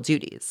working royal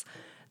duties.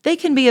 They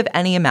can be of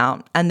any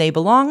amount, and they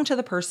belong to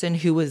the person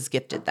who was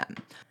gifted them.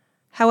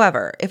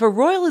 However, if a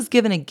royal is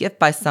given a gift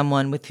by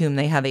someone with whom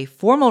they have a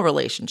formal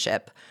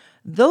relationship,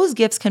 those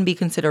gifts can be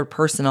considered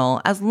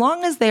personal as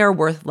long as they are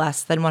worth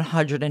less than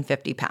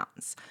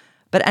 £150.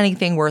 But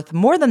anything worth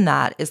more than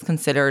that is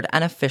considered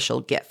an official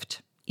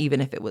gift,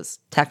 even if it was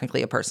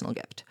technically a personal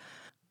gift.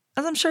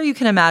 As I'm sure you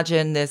can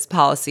imagine, this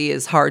policy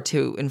is hard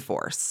to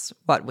enforce,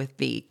 what with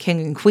the king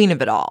and queen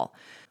of it all.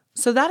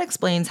 So that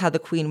explains how the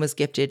queen was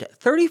gifted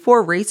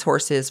 34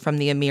 racehorses from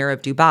the Emir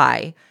of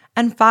Dubai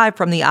and 5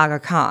 from the Aga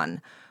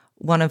Khan,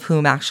 one of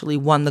whom actually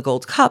won the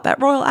Gold Cup at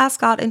Royal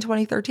Ascot in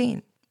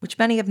 2013, which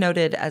many have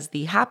noted as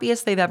the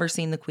happiest they've ever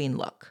seen the queen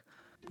look.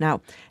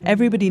 Now,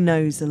 everybody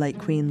knows the late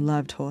Queen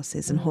loved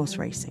horses and horse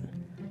racing.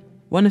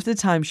 One of the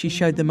times she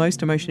showed the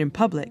most emotion in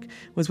public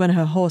was when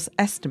her horse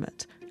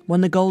Estimate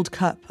won the Gold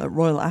Cup at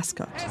Royal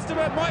Ascot.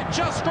 Estimate might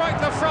just strike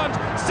the front.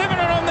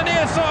 Simonon on the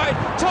near side.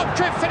 Top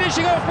trip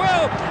finishing off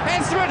well.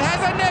 Estimate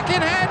has a neck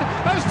in hand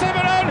of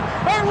Simonon.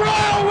 A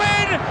royal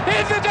win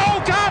in the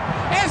Gold Cup.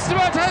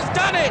 Estimate has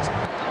done it.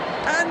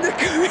 And the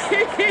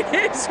Queen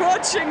is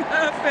watching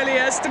her filly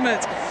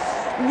Estimate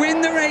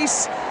win the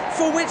race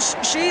for which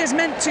she is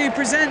meant to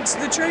present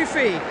the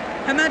trophy.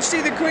 Her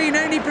Majesty the Queen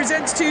only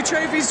presents 2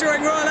 trophies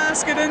during Royal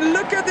Ascot, and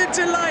look at the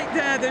delight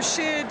there, the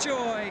sheer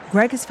joy.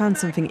 Greg has found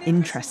something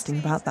interesting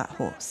about that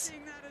horse.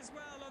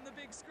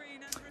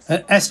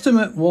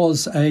 Estimate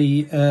was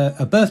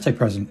a birthday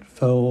present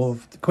for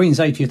the Queen's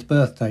 80th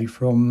birthday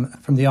from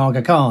the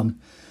Aga Khan,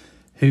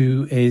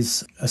 who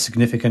is a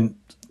significant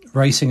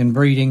racing and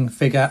breeding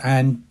figure,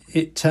 and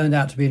it turned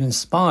out to be an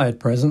inspired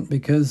present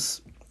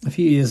because a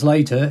few years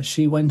later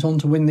she went on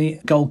to win the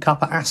Gold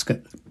Cup at Ascot,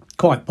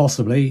 quite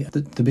possibly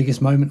the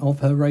biggest moment of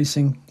her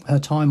racing, her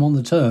time on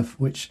the turf,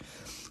 which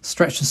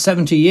stretched to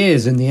 70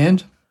 years in the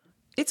end.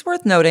 It's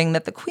worth noting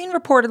that the Queen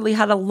reportedly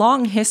had a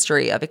long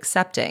history of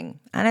accepting,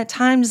 and at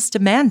times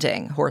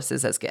demanding,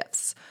 horses as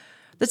gifts.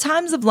 The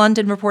Times of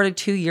London reported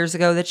 2 years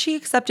ago that she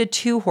accepted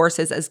 2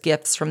 horses as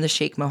gifts from the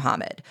Sheikh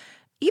Mohammed,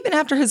 even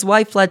after his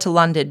wife fled to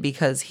London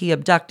because he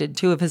abducted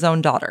 2 of his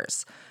own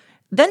daughters.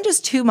 Then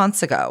just 2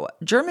 months ago,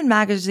 German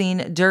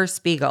magazine Der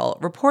Spiegel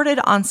reported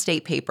on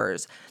state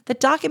papers that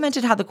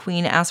documented how the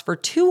Queen asked for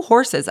 2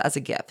 horses as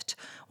a gift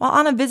while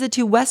on a visit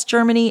to West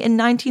Germany in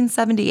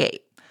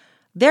 1978.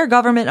 Their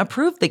government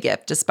approved the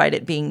gift despite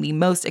it being the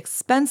most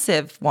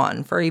expensive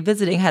one for a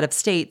visiting head of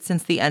state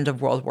since the end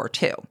of World War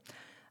II.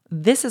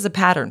 This is a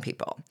pattern,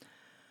 people.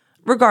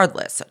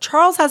 Regardless,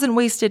 Charles hasn't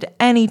wasted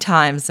any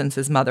time since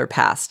his mother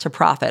passed to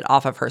profit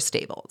off of her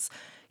stables.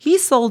 He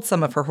sold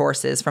some of her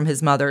horses from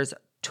his mother's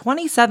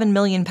 £27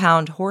 million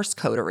horse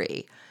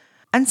coterie.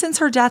 And since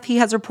her death, he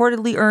has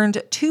reportedly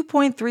earned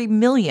 $2.3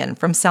 million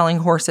from selling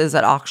horses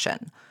at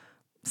auction.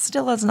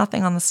 Still has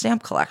nothing on the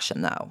stamp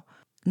collection, though.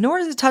 Nor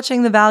is it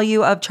touching the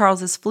value of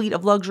Charles's fleet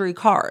of luxury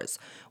cars,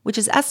 which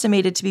is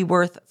estimated to be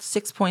worth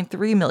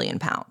 £6.3 million,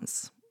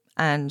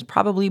 and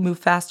probably move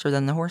faster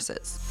than the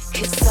horses.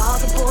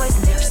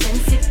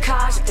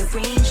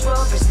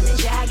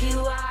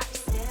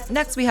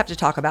 Next, we have to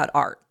talk about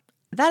art.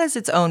 That is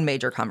its own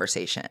major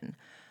conversation.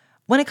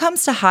 When it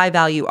comes to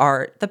high-value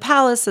art, the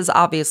palace is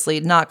obviously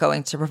not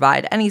going to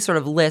provide any sort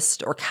of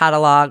list or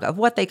catalog of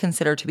what they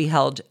consider to be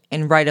held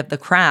in right of the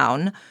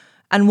crown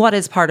and what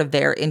is part of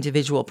their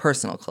individual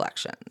personal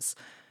collections.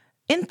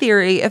 In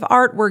theory, if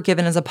art were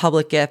given as a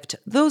public gift,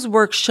 those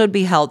works should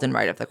be held in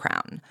right of the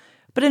crown.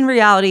 But in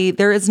reality,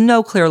 there is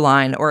no clear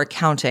line or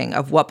accounting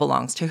of what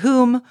belongs to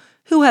whom,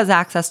 who has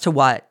access to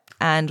what,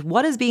 and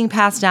what is being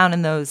passed down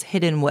in those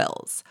hidden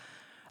wills.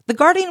 The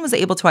Guardian was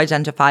able to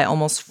identify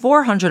almost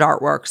 400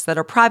 artworks that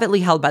are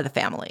privately held by the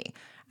family,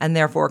 and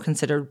therefore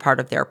considered part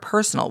of their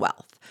personal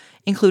wealth,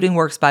 including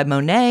works by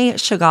Monet,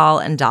 Chagall,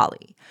 and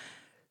Dali.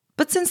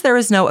 But since there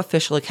is no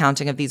official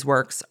accounting of these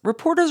works,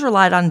 reporters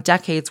relied on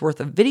decades' worth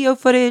of video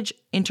footage,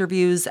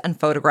 interviews, and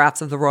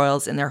photographs of the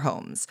royals in their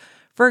homes.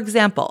 For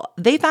example,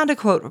 they found a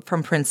quote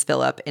from Prince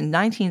Philip in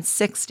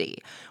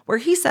 1960, where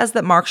he says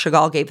that Marc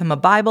Chagall gave him a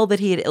Bible that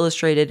he had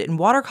illustrated in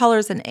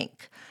watercolors and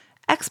ink.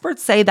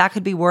 Experts say that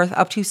could be worth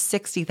up to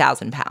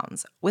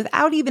 £60,000,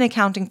 without even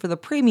accounting for the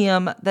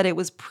premium that it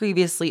was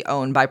previously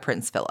owned by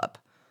Prince Philip.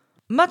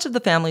 Much of the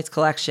family's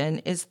collection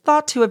is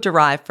thought to have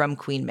derived from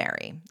Queen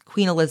Mary,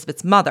 Queen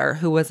Elizabeth's mother,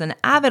 who was an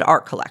avid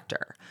art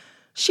collector.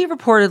 She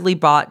reportedly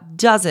bought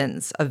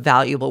dozens of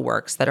valuable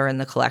works that are in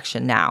the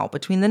collection now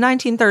between the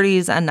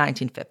 1930s and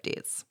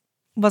 1950s.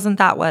 Wasn't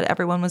that what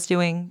everyone was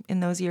doing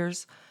in those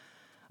years?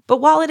 But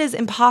while it is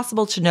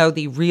impossible to know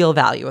the real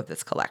value of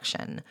this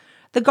collection,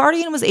 The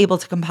Guardian was able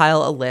to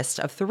compile a list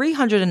of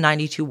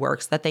 392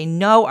 works that they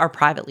know are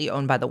privately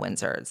owned by the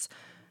Windsors.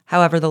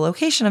 However, the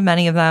location of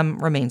many of them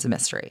remains a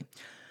mystery.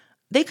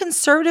 They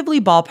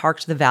conservatively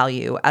ballparked the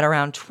value at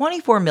around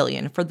 $24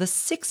 million for the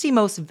 60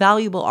 most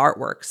valuable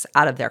artworks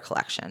out of their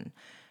collection.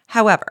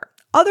 However,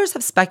 others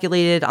have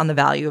speculated on the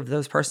value of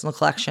those personal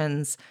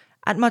collections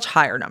at much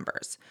higher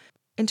numbers.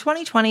 In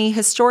 2020,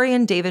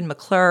 historian David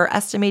McClure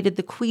estimated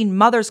the Queen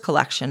Mother's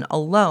collection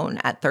alone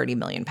at £30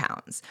 million,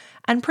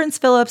 and Prince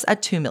Philip's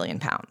at £2 million.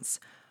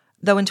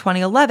 Though in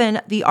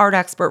 2011, the art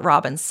expert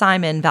Robin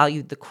Simon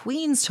valued the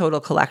Queen's total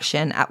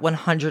collection at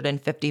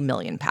 £150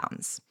 million.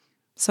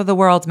 So the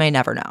world may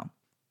never know.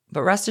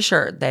 But rest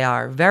assured, they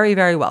are very,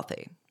 very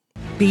wealthy.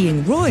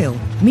 Being royal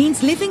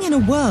means living in a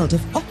world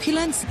of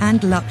opulence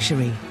and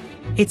luxury.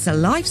 It's a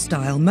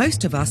lifestyle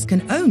most of us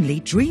can only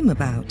dream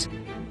about.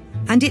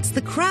 And it's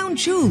the crown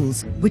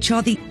jewels which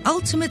are the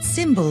ultimate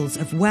symbols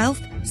of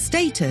wealth,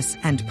 status,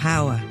 and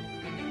power.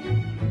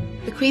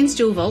 The Queen's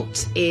Jewel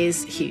Vault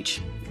is huge.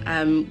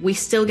 We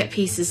still get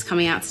pieces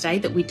coming out today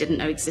that we didn't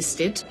know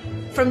existed.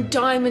 From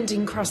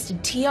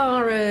diamond-encrusted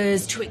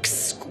tiaras to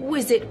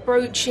exquisite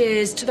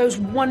brooches to those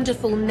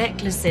wonderful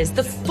necklaces,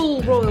 the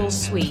full royal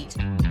suite.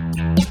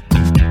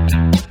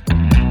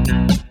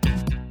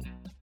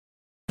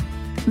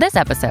 This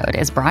episode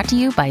is brought to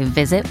you by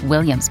Visit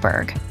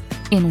Williamsburg.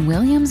 In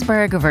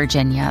Williamsburg,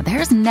 Virginia,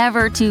 there's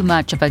never too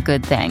much of a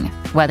good thing.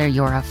 Whether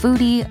you're a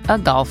foodie, a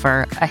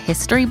golfer, a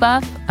history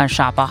buff, a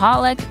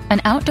shopaholic,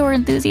 an outdoor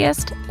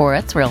enthusiast, or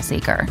a thrill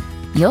seeker,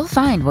 you'll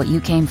find what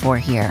you came for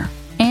here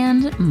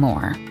and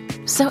more.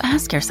 So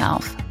ask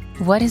yourself,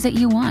 what is it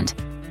you want?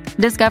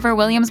 Discover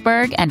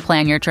Williamsburg and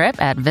plan your trip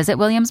at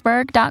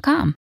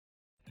visitwilliamsburg.com.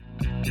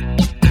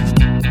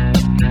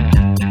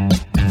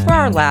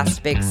 our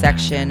last big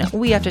section,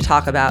 we have to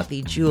talk about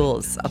the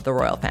jewels of the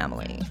royal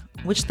family,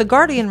 which The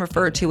Guardian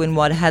referred to in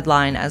one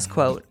headline as,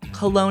 quote,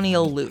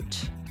 colonial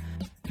loot.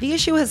 The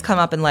issue has come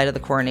up in light of the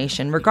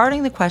coronation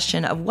regarding the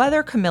question of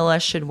whether Camilla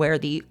should wear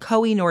the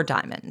Koh-i-Noor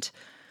diamond.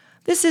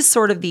 This is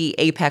sort of the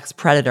apex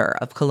predator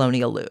of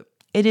colonial loot.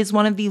 It is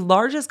one of the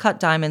largest cut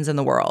diamonds in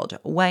the world,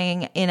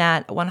 weighing in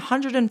at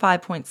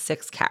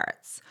 105.6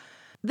 carats.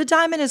 The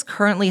diamond is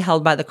currently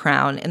held by the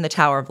Crown in the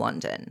Tower of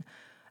London,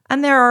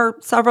 and there are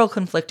several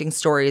conflicting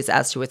stories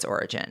as to its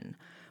origin.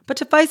 But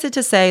suffice it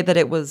to say that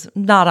it was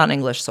not on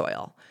English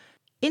soil.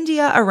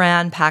 India,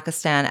 Iran,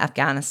 Pakistan,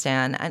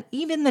 Afghanistan, and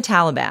even the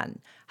Taliban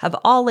have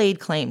all laid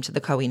claim to the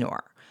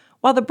Koh-i-Noor,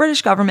 while the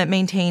British government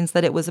maintains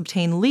that it was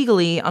obtained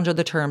legally under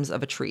the terms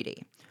of a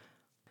treaty.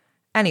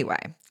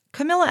 Anyway,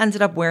 Camilla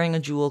ended up wearing a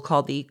jewel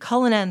called the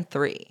Cullinan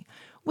III,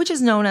 which is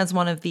known as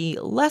one of the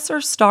lesser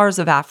stars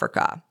of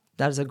Africa,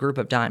 that is a group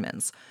of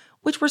diamonds,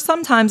 which were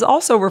sometimes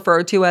also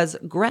referred to as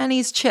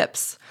Granny's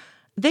chips.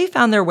 They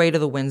found their way to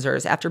the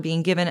Windsors after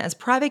being given as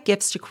private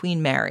gifts to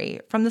Queen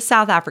Mary from the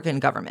South African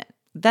government,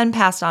 then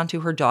passed on to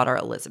her daughter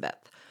Elizabeth.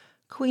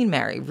 Queen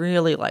Mary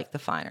really liked the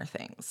finer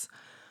things.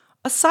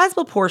 A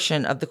sizable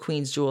portion of the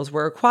Queen's jewels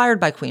were acquired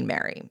by Queen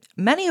Mary,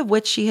 many of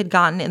which she had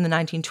gotten in the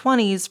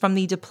 1920s from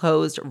the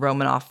deposed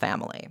Romanov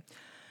family.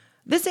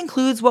 This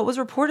includes what was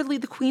reportedly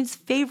the Queen's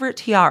favorite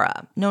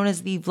tiara, known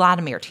as the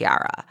Vladimir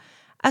tiara,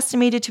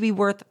 estimated to be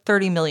worth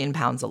 £30 million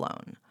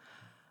alone.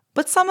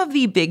 But some of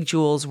the big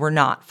jewels were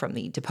not from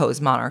the deposed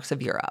monarchs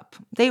of Europe.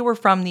 They were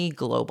from the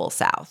global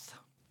south.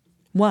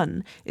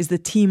 One is the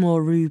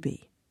Timor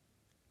ruby.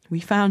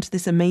 We found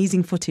this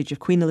amazing footage of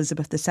Queen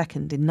Elizabeth II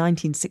in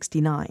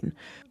 1969.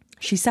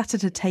 She sat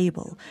at a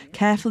table,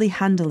 carefully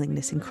handling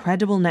this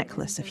incredible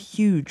necklace of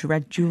huge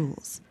red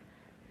jewels.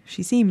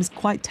 She seems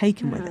quite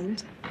taken with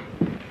it.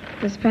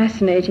 This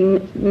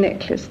fascinating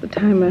necklace, the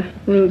Timor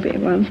ruby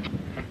one.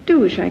 I do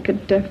wish I could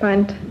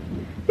find...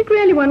 I think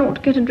really one ought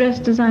to get a dress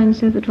designed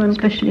so that one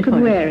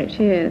could wear it,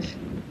 yes.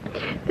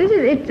 This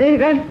is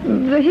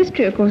the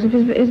history, of course,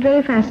 is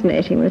very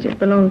fascinating, that it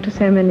belonged to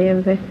so many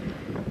of the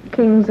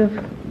kings of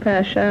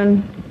Persia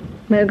and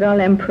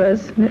Mughal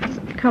emperors. And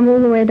it's come all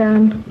the way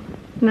down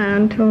now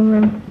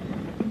until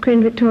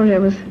Queen Victoria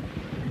was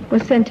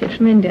sent it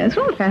from India. It's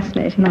all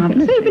fascinating. I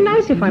think. So it'd be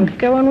nice if one could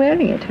go on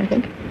wearing it, I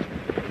think.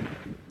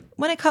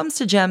 When it comes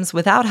to gems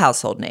without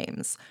household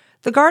names,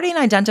 The Guardian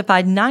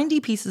identified 90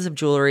 pieces of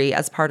jewelry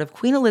as part of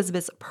Queen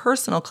Elizabeth's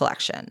personal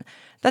collection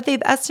that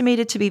they've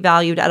estimated to be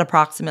valued at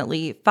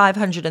approximately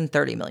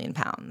 £530 million.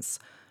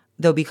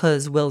 Though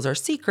because wills are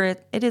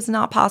secret, it is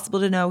not possible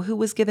to know who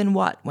was given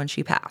what when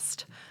she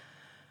passed.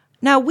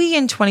 Now, we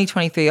in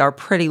 2023 are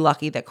pretty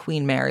lucky that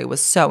Queen Mary was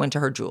so into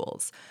her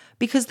jewels,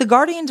 because The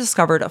Guardian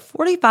discovered a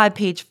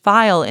 45-page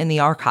file in the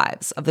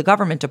archives of the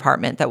government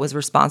department that was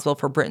responsible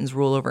for Britain's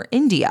rule over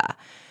India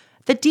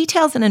that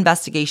details an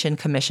investigation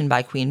commissioned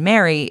by Queen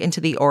Mary into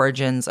the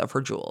origins of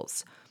her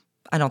jewels.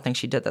 I don't think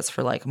she did this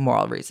for,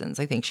 moral reasons.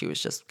 I think she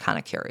was just kind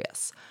of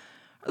curious.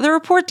 The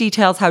report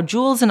details how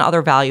jewels and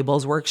other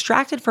valuables were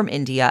extracted from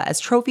India as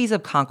trophies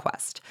of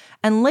conquest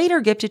and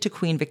later gifted to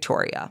Queen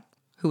Victoria,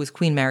 who was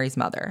Queen Mary's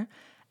mother,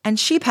 and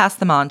she passed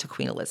them on to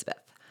Queen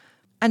Elizabeth.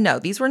 And no,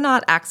 these were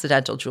not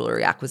accidental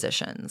jewelry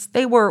acquisitions.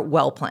 They were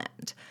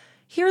well-planned.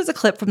 Here's a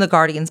clip from The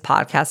Guardian's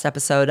podcast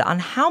episode on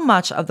how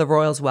much of the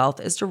royals'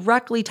 wealth is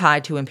directly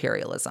tied to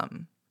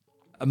imperialism.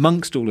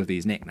 Amongst all of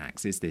these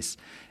knickknacks is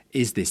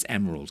this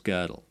emerald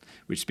girdle,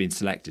 which has been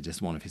selected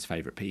as one of his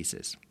favourite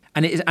pieces.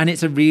 And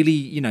it's a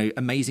really,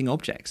 amazing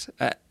object.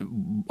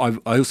 I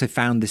also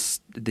found this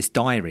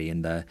diary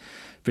in the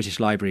British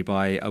Library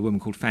by a woman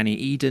called Fanny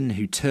Eden,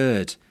 who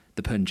toured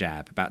the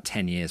Punjab about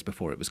 10 years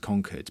before it was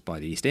conquered by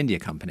the East India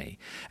Company.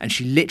 And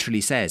she literally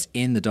says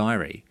in the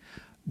diary,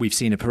 "We've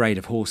seen a parade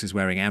of horses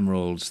wearing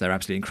emeralds. They're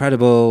absolutely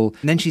incredible."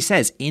 And then she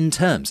says, in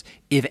terms,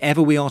 "If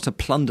ever we are to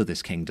plunder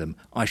this kingdom,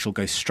 I shall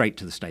go straight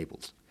to the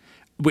stables."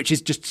 Which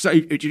is just so,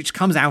 it just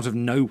comes out of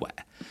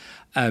nowhere.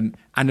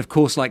 And of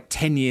course,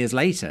 10 years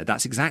later,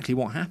 that's exactly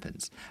what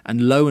happens.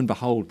 And lo and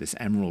behold, this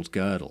emerald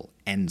girdle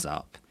ends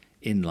up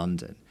in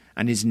London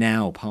and is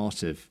now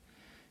part of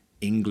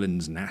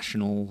England's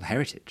national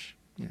heritage.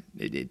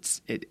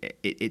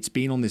 It's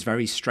been on this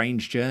very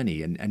strange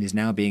journey and is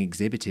now being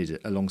exhibited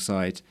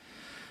alongside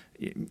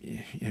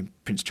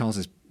Prince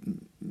Charles's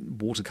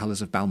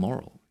watercolours of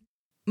Balmoral.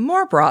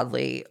 More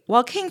broadly,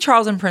 while King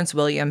Charles and Prince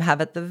William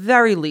have at the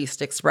very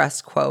least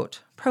expressed,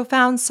 quote,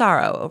 profound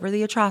sorrow over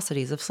the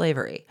atrocities of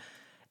slavery,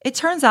 it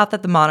turns out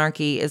that the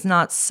monarchy is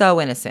not so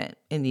innocent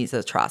in these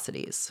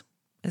atrocities.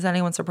 Is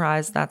anyone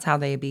surprised that's how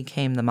they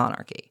became the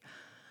monarchy?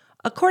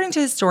 According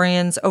to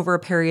historians, over a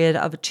period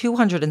of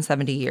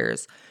 270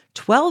 years,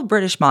 12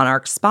 British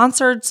monarchs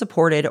sponsored,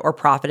 supported, or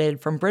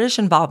profited from British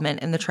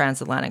involvement in the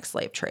transatlantic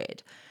slave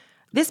trade.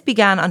 This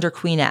began under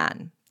Queen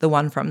Anne, the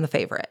one from The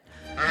Favourite,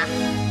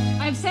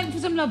 I've sent for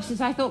some lobsters.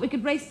 I thought we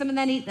could brace them and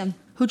then eat them.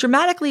 Who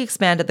dramatically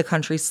expanded the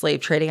country's slave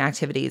trading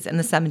activities in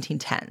the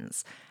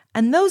 1710s.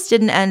 And those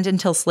didn't end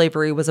until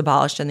slavery was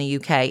abolished in the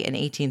UK in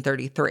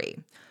 1833.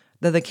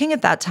 though the king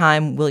at that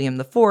time, William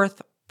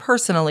IV,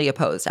 personally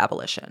opposed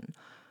abolition.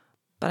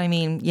 But I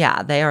mean,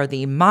 yeah, they are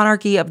the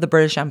monarchy of the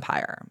British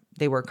Empire.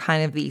 They were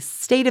kind of the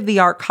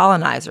state-of-the-art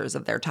colonizers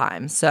of their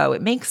time, so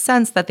it makes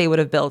sense that they would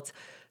have built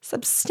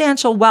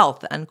substantial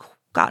wealth and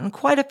gotten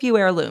quite a few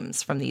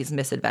heirlooms from these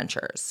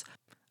misadventures.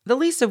 The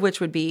least of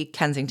which would be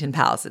Kensington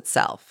Palace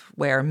itself,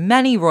 where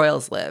many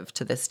royals live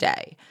to this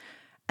day.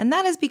 And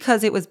that is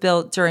because it was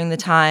built during the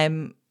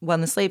time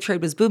when the slave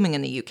trade was booming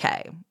in the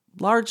UK,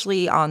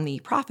 largely on the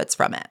profits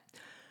from it.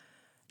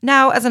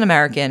 Now, as an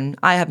American,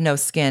 I have no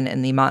skin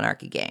in the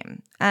monarchy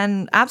game,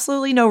 and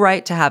absolutely no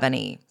right to have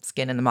any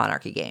skin in the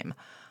monarchy game.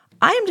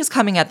 I am just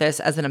coming at this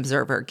as an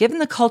observer, given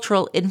the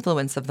cultural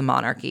influence of the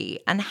monarchy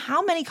and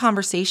how many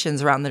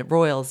conversations around the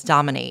royals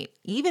dominate,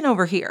 even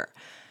over here.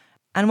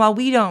 And while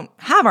we don't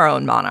have our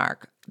own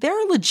monarch, there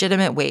are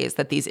legitimate ways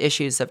that these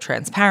issues of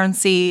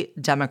transparency,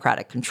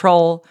 democratic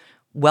control,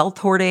 wealth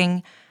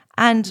hoarding,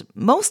 and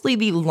mostly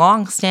the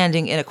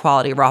long-standing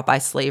inequality wrought by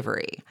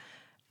slavery,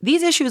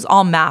 these issues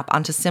all map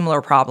onto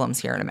similar problems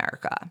here in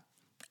America.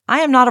 I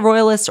am not a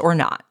royalist or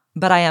not,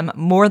 but I am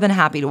more than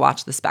happy to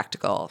watch the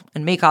spectacle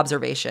and make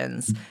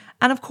observations,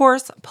 and of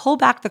course, pull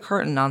back the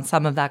curtain on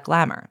some of that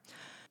glamour.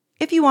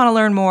 If you want to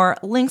learn more,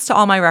 links to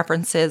all my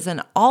references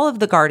and all of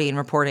the Guardian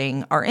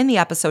reporting are in the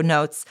episode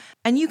notes,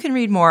 and you can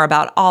read more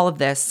about all of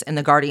this in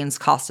the Guardian's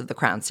Cost of the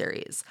Crown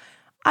series.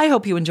 I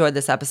hope you enjoyed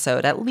this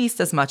episode at least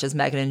as much as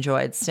Meghan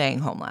enjoyed staying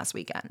home last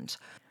weekend.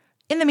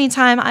 In the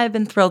meantime, I have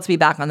been thrilled to be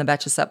back on the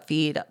Betches Sup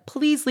feed.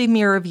 Please leave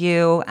me a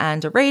review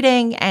and a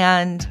rating,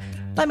 and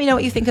let me know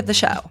what you think of the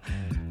show.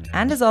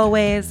 And as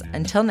always,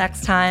 until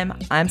next time,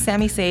 I'm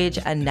Sammy Sage,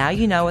 and now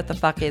you know what the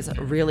fuck is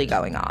really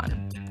going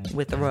on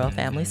with the royal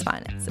family's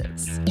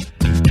finances.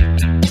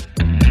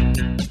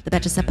 The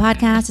Betches Sup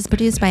podcast is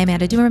produced by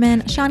Amanda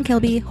Dumerman, Sean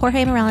Kilby,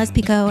 Jorge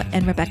Morales-Pico,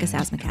 and Rebecca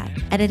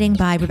Sausmacat. Editing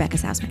by Rebecca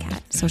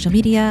Sausmacat. Social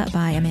media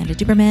by Amanda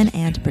Duberman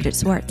and Bridget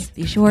Swartz.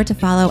 Be sure to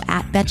follow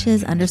at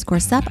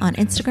Betches_Sup on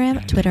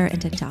Instagram, Twitter,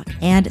 and TikTok.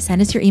 And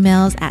send us your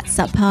emails at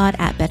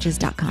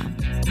suppod@betches.com.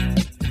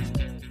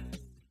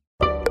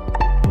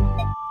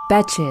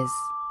 Betches.